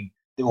human being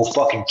that will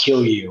fucking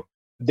kill you.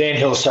 Then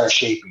he'll start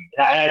shaping.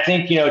 And I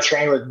think, you know,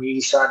 training with me,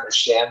 he's starting to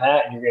understand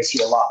that, and you're going to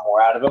see a lot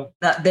more out of him.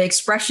 The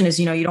expression is,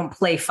 you know, you don't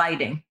play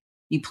fighting.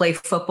 You play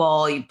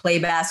football, you play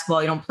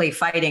basketball, you don't play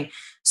fighting.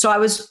 So I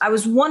was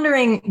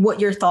wondering what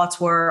your thoughts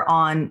were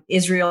on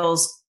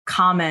Israel's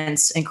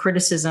comments and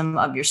criticism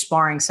of your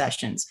sparring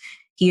sessions.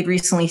 He had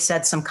recently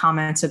said some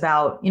comments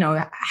about, you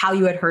know, how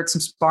you had hurt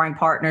some sparring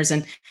partners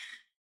and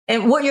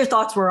what your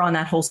thoughts were on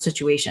that whole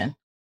situation.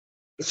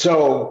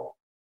 So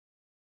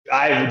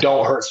I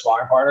don't hurt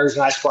sparring partners,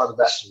 and I spar the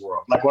best in the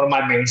world. Like one of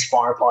my main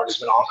sparring partners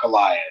has been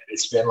Ankalaev.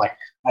 It's been like,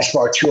 I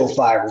spar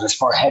 205ers, I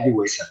spar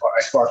heavyweights, I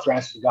spar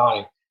Francis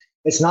Ngannou.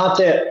 It's not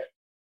that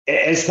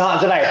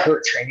I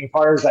hurt training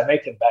partners. I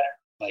make them better.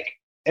 Like,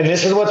 and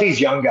this is what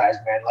these young guys,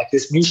 man, like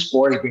this new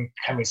sport has been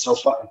becoming so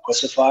fucking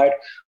pussified.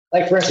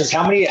 Like, for instance,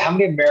 how much of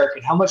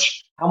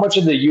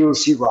the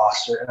UFC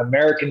roster, an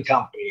American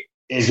company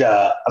is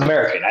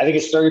American? I think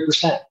it's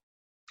 30%.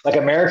 Like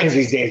Americans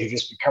these days are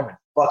just becoming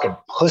fucking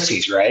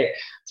pussies, right?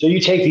 So you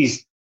take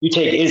Izzy, you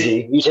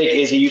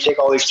take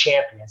all these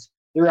champions.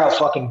 They're out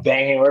fucking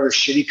banging whatever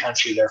shitty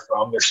country they're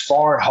from. They're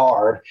sparring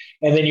hard.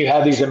 And then you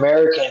have these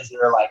Americans that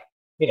are like,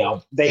 you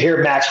know, they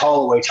hear Max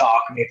Holloway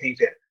talk and they think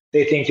that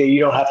you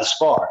don't have to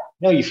spar.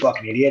 No, you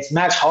fucking idiots.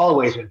 Max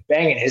Holloway's been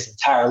banging his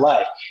entire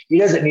life. He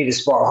doesn't need to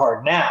spar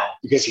hard now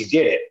because he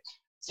did it.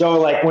 So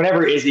like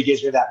whenever Izzy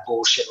gives me that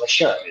bullshit, like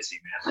shut up, Izzy,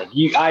 man. Like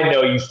I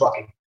know you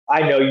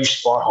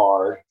spar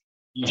hard.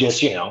 You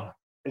just, you know,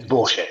 it's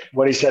bullshit.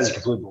 What he says is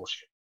complete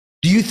bullshit.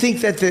 Do you think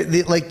that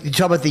the like you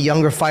talk about the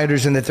younger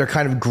fighters and that they're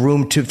kind of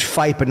groomed to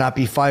fight but not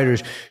be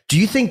fighters? Do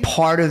you think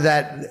part of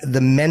that,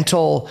 the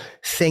mental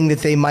thing that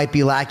they might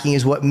be lacking,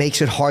 is what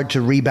makes it hard to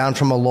rebound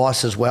from a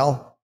loss as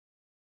well?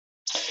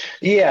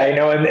 Yeah, you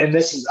know, and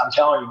this is, I'm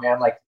telling you,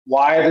 man, like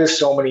why are there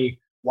so many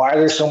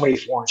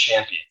foreign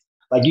champions?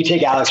 Like you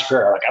take Alex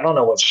Pereira, like I don't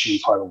know what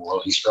shitty part of the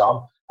world he's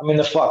from. I mean,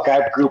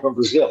 I grew up in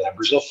Brazil. Man,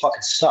 Brazil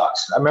fucking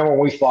sucks. I remember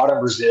when we fought in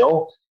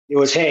Brazil, it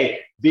was,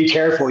 hey, be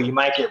careful, you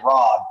might get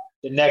robbed.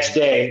 The next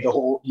day, the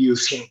whole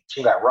UFC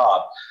team got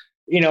robbed.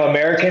 You know,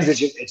 Americans,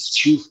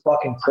 it's too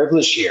fucking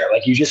privileged here.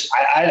 Like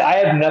I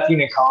have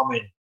nothing in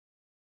common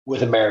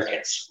with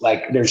Americans.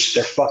 Like they're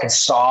fucking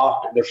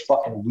soft. They're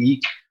fucking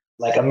weak.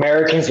 Like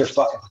Americans are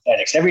fucking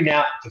pathetic. Every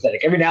now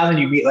and then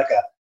you meet like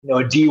a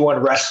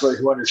D1 wrestler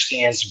who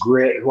understands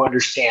grit, who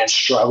understands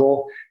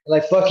struggle. And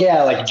like, fuck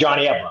yeah, like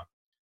Johnny Eblen.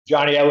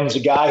 Johnny Eblen's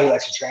a guy who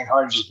likes to train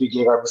hard and just beat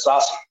Gegard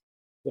Mousasi.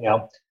 You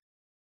know,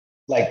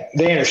 like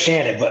they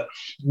understand it, but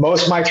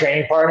most of my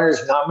training partners,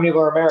 not many of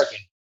them are American.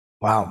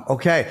 Wow.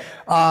 Okay.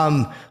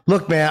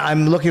 Look, man,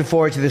 I'm looking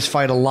forward to this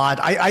fight a lot.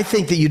 I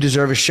think that you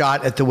deserve a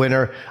shot at the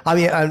winner. I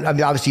mean,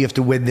 obviously you have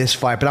to win this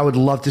fight, but I would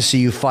love to see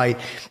you fight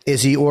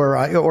Izzy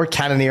or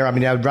Cannonier. I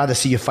mean, I would rather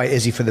see you fight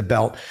Izzy for the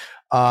belt.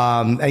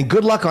 And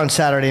good luck on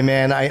Saturday,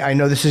 man. I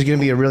know this is going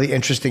to be a really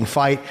interesting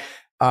fight.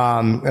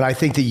 And I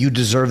think that you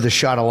deserve the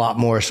shot a lot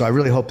more. So I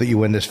really hope that you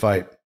win this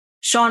fight.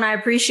 Sean, I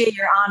appreciate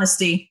your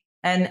honesty.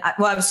 And I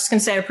was just going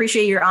to say, I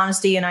appreciate your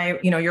honesty, and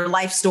your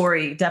life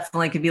story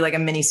definitely could be like a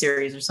mini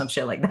series or some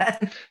shit like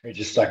that. You're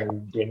just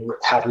fucking being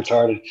half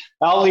retarded.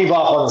 I'll leave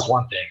off on this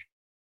one thing.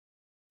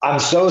 I'm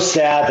so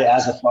sad that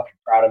as a fucking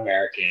proud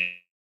American,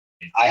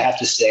 I have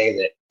to say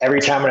that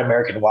every time an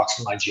American walks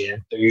in my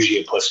gym, they're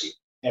usually a pussy.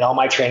 And all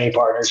my training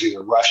partners are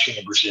either Russian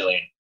or Brazilian.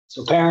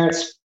 So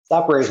parents,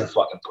 stop raising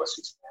fucking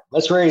pussies, man.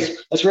 Let's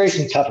raise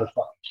some tougher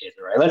fucking kids,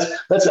 all right?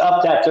 Let's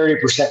up that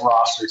 30%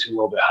 roster to a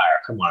little bit higher.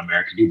 Come on,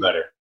 America, do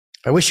better.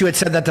 I wish you had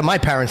said that to my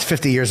parents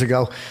 50 years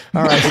ago.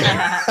 All right.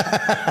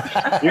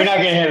 You're not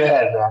getting hit in the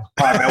head, man. All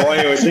right, man. Well,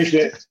 anyways,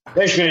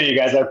 thanks for meeting you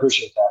guys. I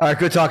appreciate that. All right,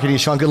 good talking to you,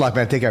 Sean. Good luck,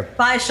 man. Take care.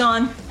 Bye,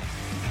 Sean.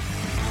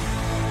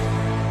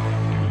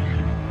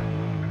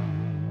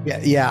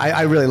 Yeah,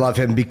 I really love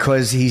him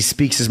because he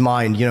speaks his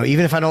mind. You know,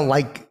 even if I don't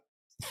like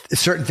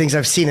certain things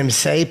I've seen him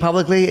say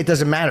publicly, it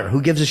doesn't matter.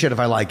 Who gives a shit if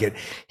I like it?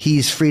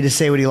 He's free to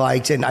say what he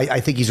likes, and I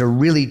think he's a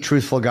really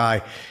truthful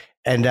guy.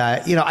 And,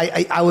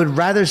 I would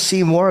rather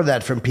see more of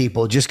that from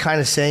people, just kind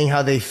of saying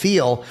how they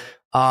feel.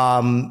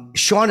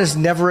 Sean is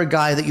never a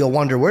guy that you'll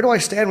wonder, where do I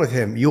stand with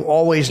him? You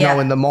always know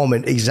in the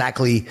moment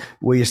exactly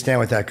where you stand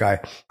with that guy.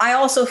 I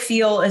also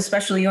feel,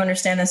 especially you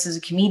understand this as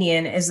a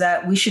comedian, is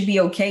that we should be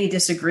okay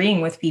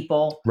disagreeing with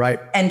people. Right.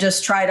 And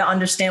just try to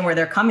understand where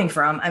they're coming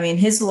from. I mean,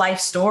 his life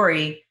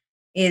story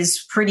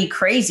is pretty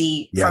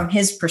crazy from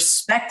his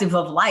perspective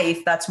of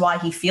life. That's why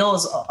he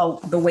feels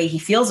the way he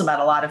feels about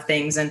a lot of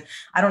things. And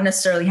I don't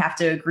necessarily have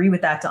to agree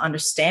with that to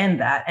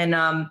understand that.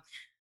 And,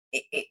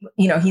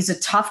 he's a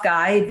tough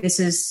guy. This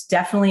is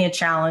definitely a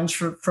challenge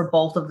for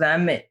both of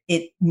them.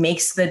 It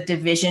makes the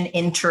division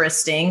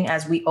interesting,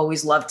 as we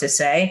always love to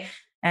say.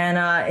 And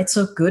it's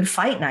a good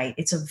fight night.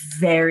 It's a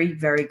very,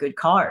 very good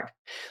card.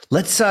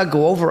 Let's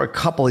go over a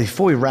couple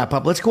before we wrap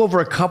up. Let's go over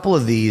a couple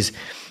of these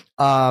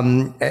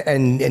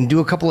and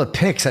do a couple of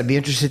picks. I'd be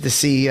interested to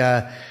see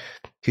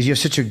because you have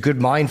such a good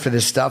mind for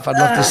this stuff. I'd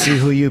love to see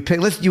who you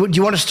pick. Do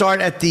you want to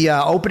start at the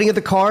opening of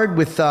the card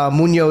with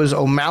Munoz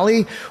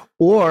O'Malley?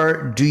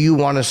 Or do you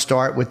want to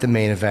start with the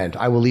main event?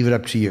 I will leave it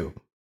up to you.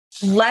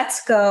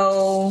 Let's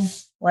go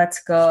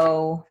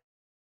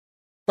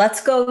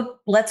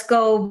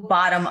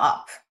bottom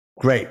up.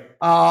 Great.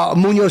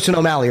 Munoz and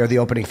O'Malley are the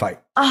opening fight.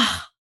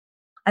 I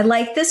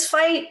like this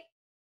fight,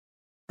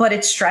 but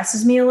it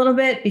stresses me a little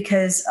bit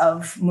because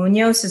of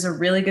Munoz is a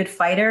really good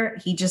fighter.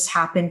 He just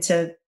happened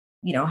to,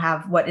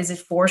 have,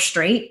 4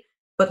 straight?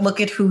 But look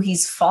at who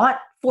he's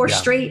fought 4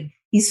 straight.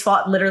 He's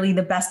fought literally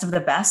the best of the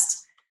best.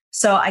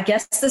 So I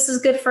guess this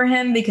is good for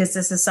him because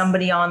this is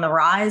somebody on the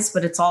rise,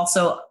 but it's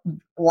also,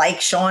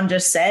 like Sean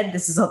just said,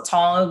 this is a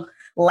tall,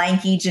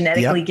 lanky,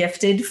 genetically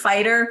gifted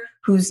fighter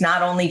who's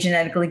not only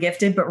genetically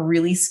gifted, but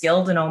really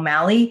skilled in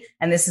O'Malley.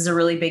 And this is a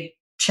really big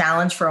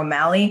challenge for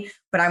O'Malley,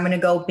 but I'm going to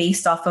go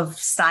based off of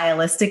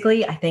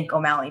stylistically. I think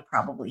O'Malley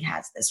probably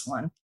has this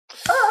one.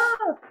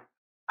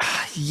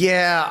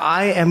 Yeah,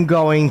 I am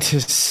going to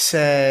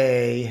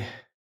say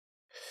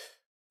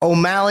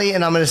O'Malley,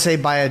 and I'm going to say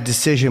by a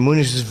decision.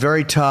 Munoz is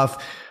very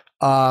tough.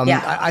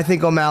 I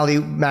think O'Malley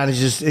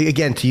manages,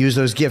 again, to use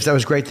those gifts. That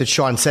was great that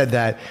Sean said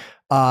that,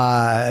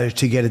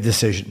 to get a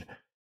decision.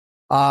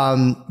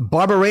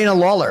 Barberena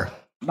Lawler.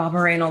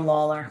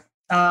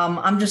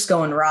 I'm just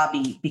going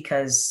Robbie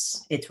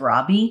because it's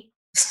Robbie.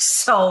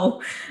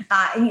 So,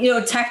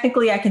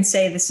 technically I can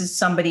say this is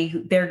somebody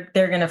who they're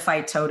going to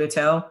fight toe to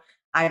toe.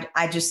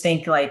 I just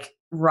think like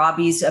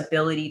Robbie's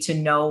ability to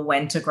know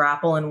when to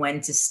grapple and when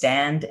to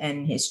stand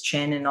and his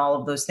chin and all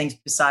of those things,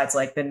 besides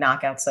like the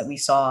knockouts that we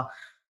saw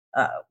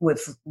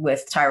with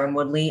Tyron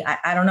Woodley.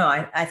 I don't know.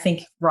 I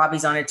think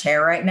Robbie's on a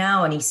tear right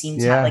now and he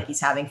seems like he's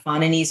having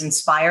fun and he's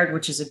inspired,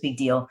 which is a big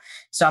deal.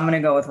 So I'm going to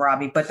go with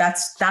Robbie, but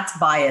that's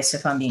bias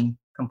if I'm being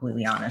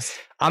completely honest.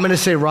 I'm going to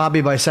say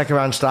Robbie by second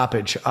round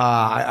stoppage.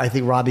 I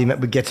think Robbie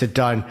gets it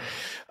done.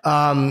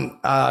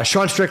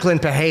 Sean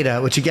Strickland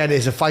Pereira, which again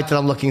is a fight that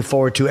I'm looking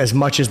forward to as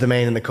much as the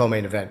main and the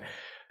co-main event.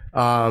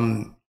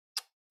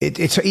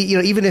 It's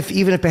even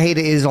if Pereira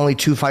is only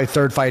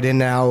third fight in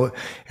now,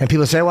 and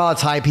people say, well,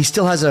 it's hype. He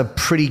still has a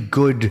pretty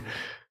good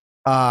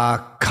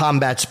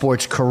combat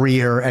sports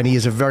career, and he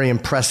is a very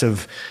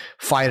impressive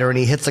fighter, and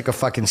he hits like a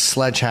fucking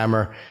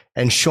sledgehammer.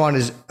 And Sean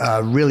is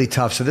really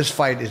tough. So this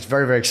fight is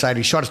very, very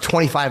exciting. Sean is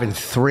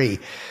 25-3.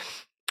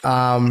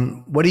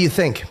 What do you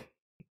think?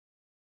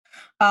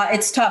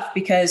 It's tough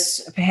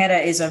because Pereira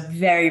is a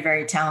very,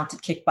 very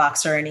talented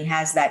kickboxer and he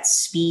has that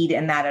speed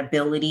and that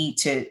ability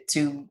to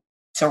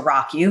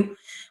rock you.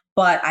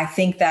 But I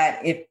think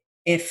that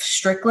if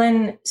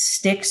Strickland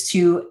sticks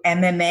to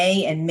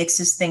MMA and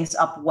mixes things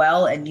up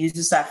well and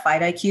uses that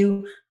fight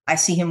IQ, I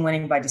see him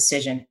winning by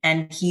decision.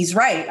 And he's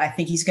right. I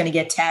think he's going to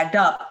get tagged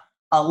up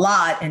a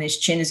lot and his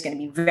chin is going to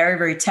be very,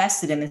 very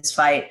tested in this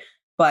fight.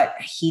 But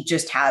he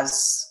just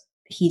has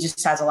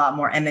a lot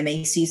more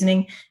MMA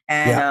seasoning,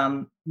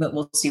 and but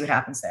we'll see what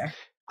happens there.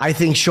 I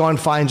think Sean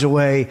finds a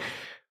way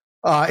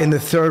in the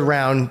third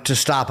round to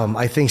stop him.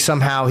 I think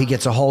somehow he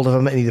gets a hold of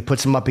him and he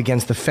puts him up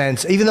against the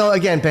fence. Even though,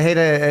 again,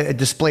 Pereira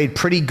displayed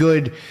pretty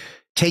good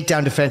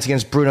takedown defense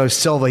against Bruno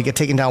Silva. He got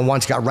taken down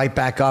once, got right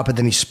back up, and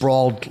then he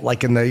sprawled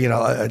like in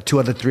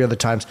the 3 other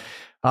times.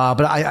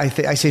 But I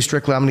say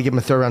Strickland. I'm going to give him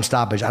a 3rd round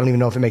stoppage. I don't even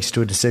know if it makes it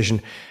to a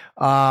decision.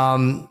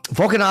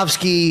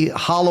 Volkanovski,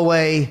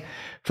 Holloway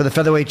for the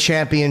featherweight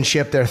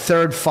championship. Their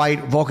 3rd fight.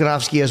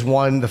 Volkanovski has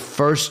won the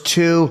first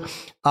 2.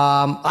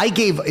 I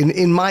gave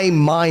in my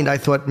mind, I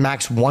thought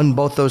Max won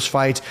both those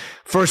fights.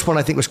 First one,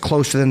 I think, was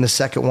closer than the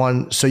second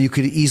one. So you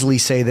could easily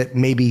say that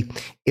maybe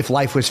if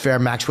life was fair,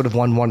 Max would have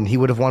won one. He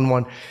would have won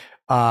one.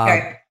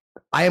 I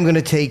am going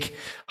to take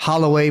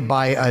Holloway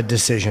by a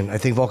decision. I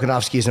think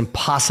Volkanovski is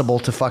impossible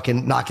to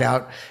fucking knock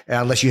out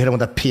unless you hit him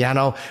with a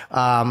piano.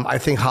 I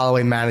think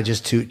Holloway manages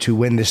to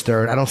win this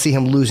 3rd. I don't see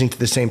him losing to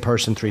the same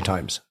person 3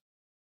 times.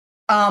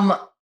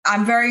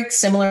 I'm very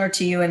similar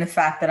to you in the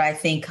fact that I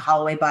think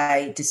Holloway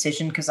by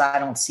decision, because I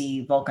don't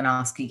see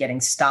Volkanovski getting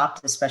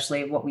stopped,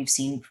 especially what we've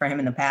seen for him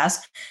in the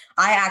past.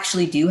 I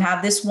actually do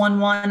have this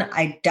 1-1.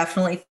 I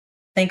definitely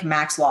think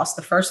Max lost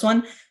the first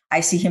one. I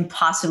see him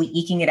possibly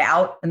eking it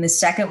out in the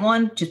second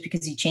one just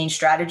because he changed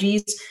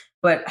strategies.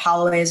 But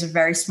Holloway is a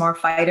very smart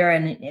fighter,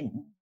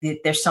 and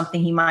there's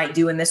something he might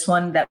do in this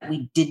one that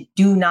we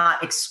do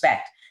not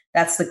expect.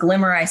 That's the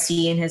glimmer I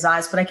see in his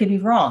eyes, but I could be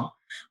wrong.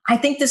 I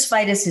think this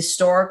fight is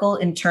historical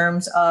in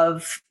terms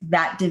of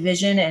that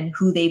division and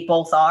who they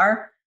both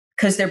are,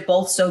 because they're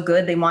both so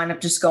good. They wind up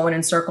just going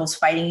in circles,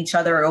 fighting each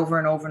other over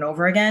and over and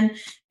over again.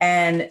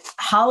 And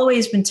Holloway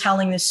has been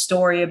telling this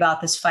story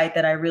about this fight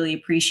that I really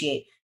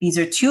appreciate. These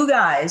are 2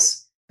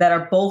 guys that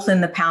are both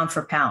in the pound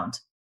for pound.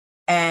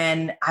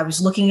 And I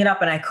was looking it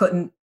up and I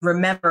couldn't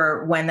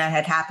remember when that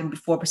had happened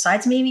before,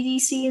 besides maybe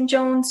DC and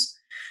Jones.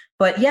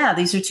 But yeah,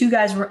 these are 2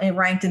 guys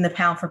ranked in the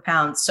pound for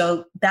pound.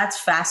 So that's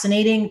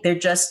fascinating. They're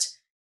just,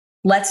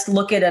 let's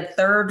look at a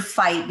 3rd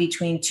fight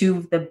between 2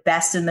 of the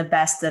best and the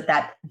best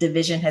that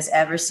division has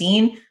ever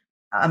seen.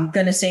 I'm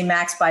going to say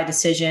Max by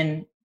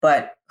decision,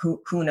 but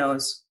who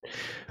knows?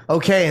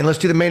 Okay, and let's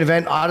do the main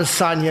event.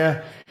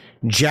 Adesanya,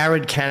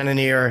 Jared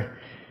Cannonier.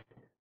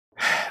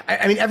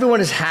 I mean,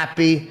 everyone is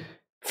happy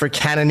for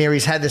Cannonier.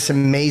 He's had this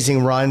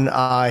amazing run.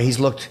 He's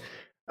looked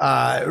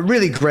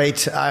really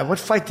great. What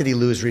fight did he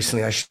lose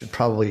recently? I should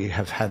probably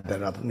have had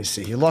that up. Let me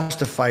see. He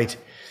lost a fight.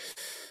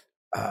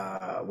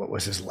 What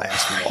was his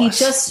last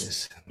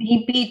loss?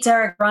 He beat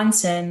Derek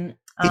Brunson.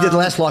 He did. The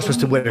last loss was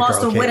to Whitaker.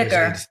 Lost to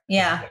Whitaker.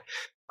 Yeah.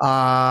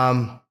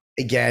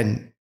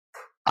 Again,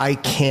 I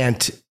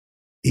can't.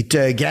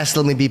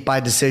 Gastelum me beat by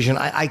decision.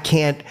 I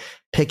can't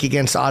pick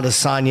against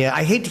Adesanya.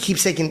 I hate to keep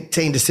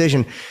saying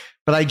decision,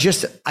 but I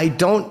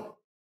don't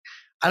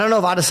know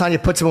if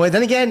Adesanya puts him away.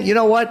 Then again, you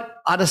know what?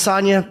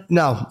 Adesanya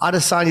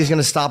is going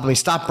to stop him. He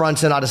stopped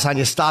Brunson.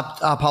 Adesanya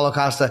stopped Paulo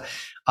Costa.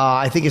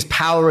 I think his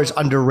power is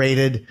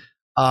underrated.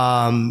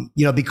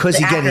 Because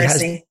again, he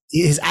has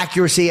his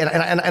accuracy. And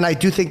I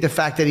do think the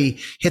fact that he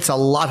hits a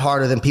lot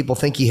harder than people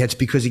think he hits,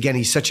 because again,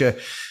 he's such a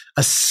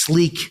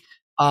sleek,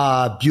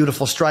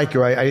 beautiful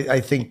striker. I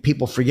think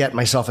people forget,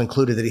 myself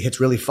included, that he hits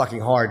really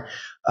fucking hard.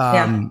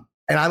 And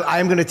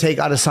I'm going to take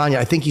Adesanya.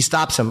 I think he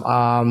stops him.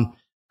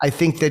 I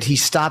think that he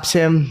stops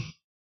him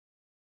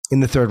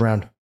in the 3rd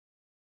round.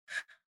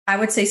 I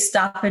would say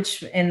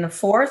stoppage in the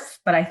 4th,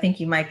 but I think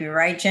you might be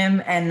right,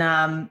 Jim.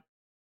 And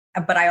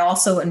but I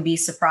also wouldn't be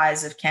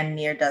surprised if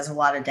Cannonier does a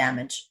lot of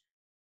damage,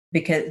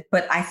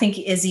 but I think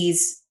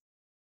Izzy's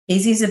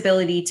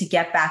ability to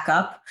get back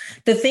up.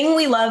 The thing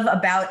we love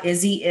about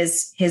Izzy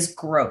is his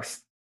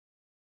growth.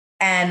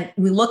 And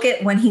we look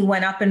at when he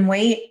went up in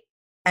weight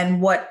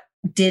and what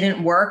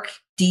didn't work.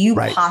 Do you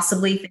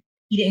possibly think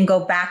he didn't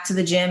go back to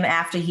the gym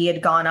after he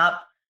had gone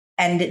up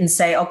and didn't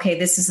say, okay,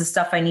 this is the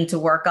stuff I need to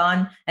work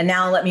on, and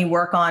now let me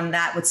work on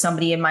that with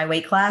somebody in my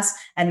weight class?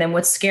 And then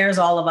what scares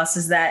all of us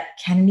is that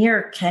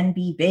Cannonier can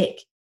be big.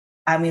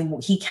 I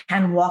mean, he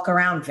can walk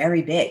around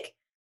very big.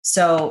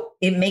 So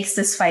it makes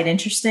this fight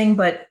interesting,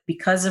 but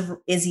because of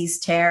Izzy's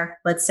tear,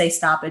 let's say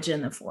stoppage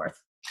in the 4th.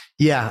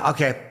 Yeah.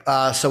 Okay.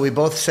 So we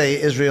both say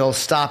Israel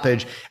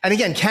stoppage. And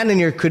again,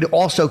 Cannonier could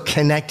also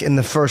connect in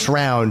the 1st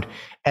round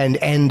and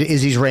end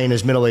Izzy's reign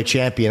as middleweight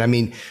champion. I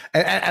mean,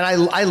 and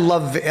I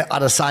love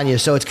Adesanya,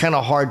 so it's kind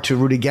of hard to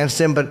root against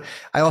him, but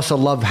I also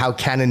love how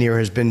Cannonier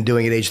has been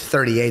doing at age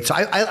 38. So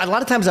I a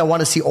lot of times I want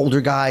to see older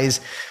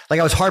guys.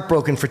 Like I was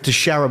heartbroken for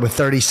Teixeira with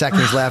 30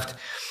 seconds left.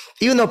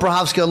 Even though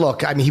Prochazka,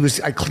 look, I mean, he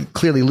was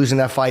clearly losing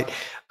that fight.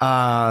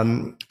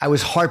 I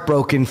was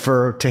heartbroken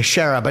for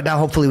Teixeira, but now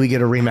hopefully we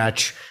get a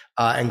rematch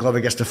and Glover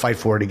gets to fight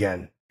for it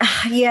again.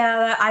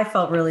 Yeah, I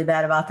felt really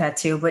bad about that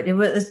too, but it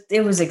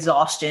was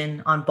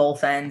exhaustion on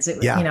both ends.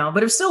 But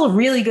it was still a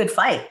really good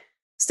fight.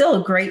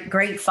 Still a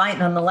great fight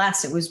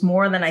nonetheless. It was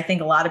more than I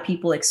think a lot of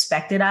people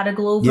expected out of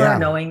Glover,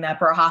 knowing that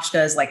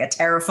Prochazka is like a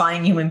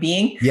terrifying human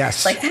being.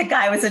 Yes. Like that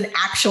guy was an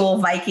actual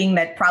Viking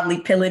that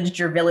probably pillaged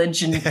your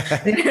village, and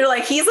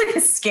like he's like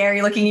a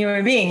scary looking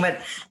human being.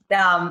 But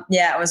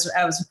it was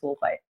a cool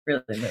fight.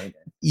 Really, really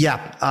good.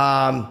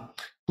 Yeah.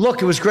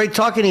 Look, it was great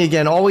talking to you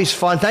again. Always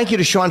fun. Thank you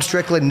to Sean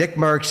Strickland, Nick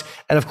Merckx,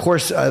 and of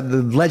course, the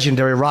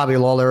legendary Robbie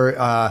Lawler.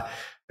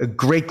 A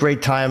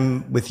great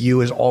time with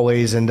you as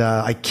always. And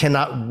I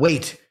cannot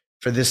wait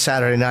for this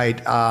Saturday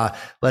night.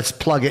 Let's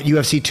plug it.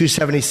 UFC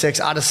 276,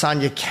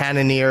 Adesanya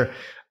Cannonier.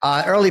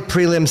 Early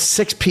prelims,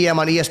 6 p.m.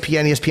 on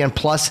ESPN, ESPN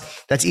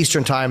Plus. That's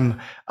Eastern time.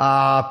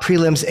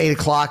 Prelims, 8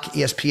 o'clock,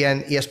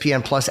 ESPN,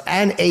 ESPN Plus,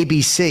 and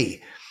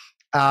ABC.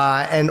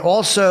 And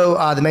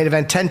also the main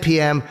event, 10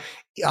 p.m.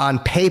 on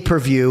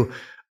pay-per-view.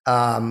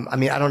 I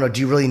mean, I don't know.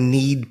 Do you really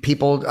need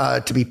people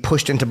to be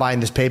pushed into buying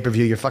this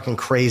pay-per-view? You're fucking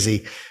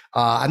crazy.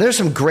 And there's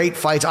some great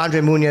fights.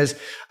 Andre Muniz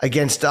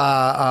against Uriah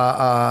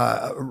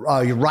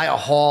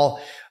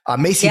Hall.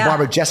 Macy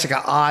Barber,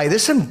 Jessica Ai.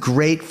 There's some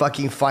great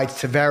fucking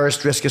fights.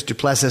 Tavares, Driscus,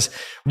 Duplessis.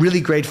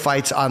 Really great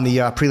fights on the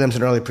prelims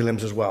and early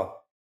prelims as well.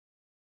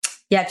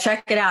 Yeah,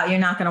 check it out. You're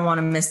not going to want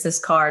to miss this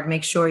card.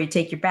 Make sure you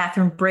take your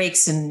bathroom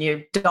breaks and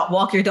you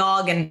walk your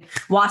dog and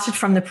watch it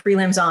from the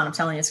prelims on. I'm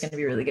telling you, it's going to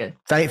be really good.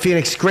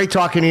 Phoenix, great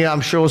talking to you.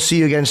 I'm sure we'll see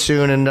you again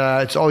soon. And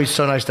it's always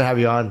so nice to have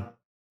you on.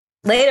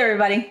 Later,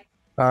 everybody.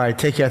 All right.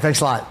 Take care. Thanks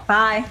a lot.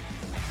 Bye.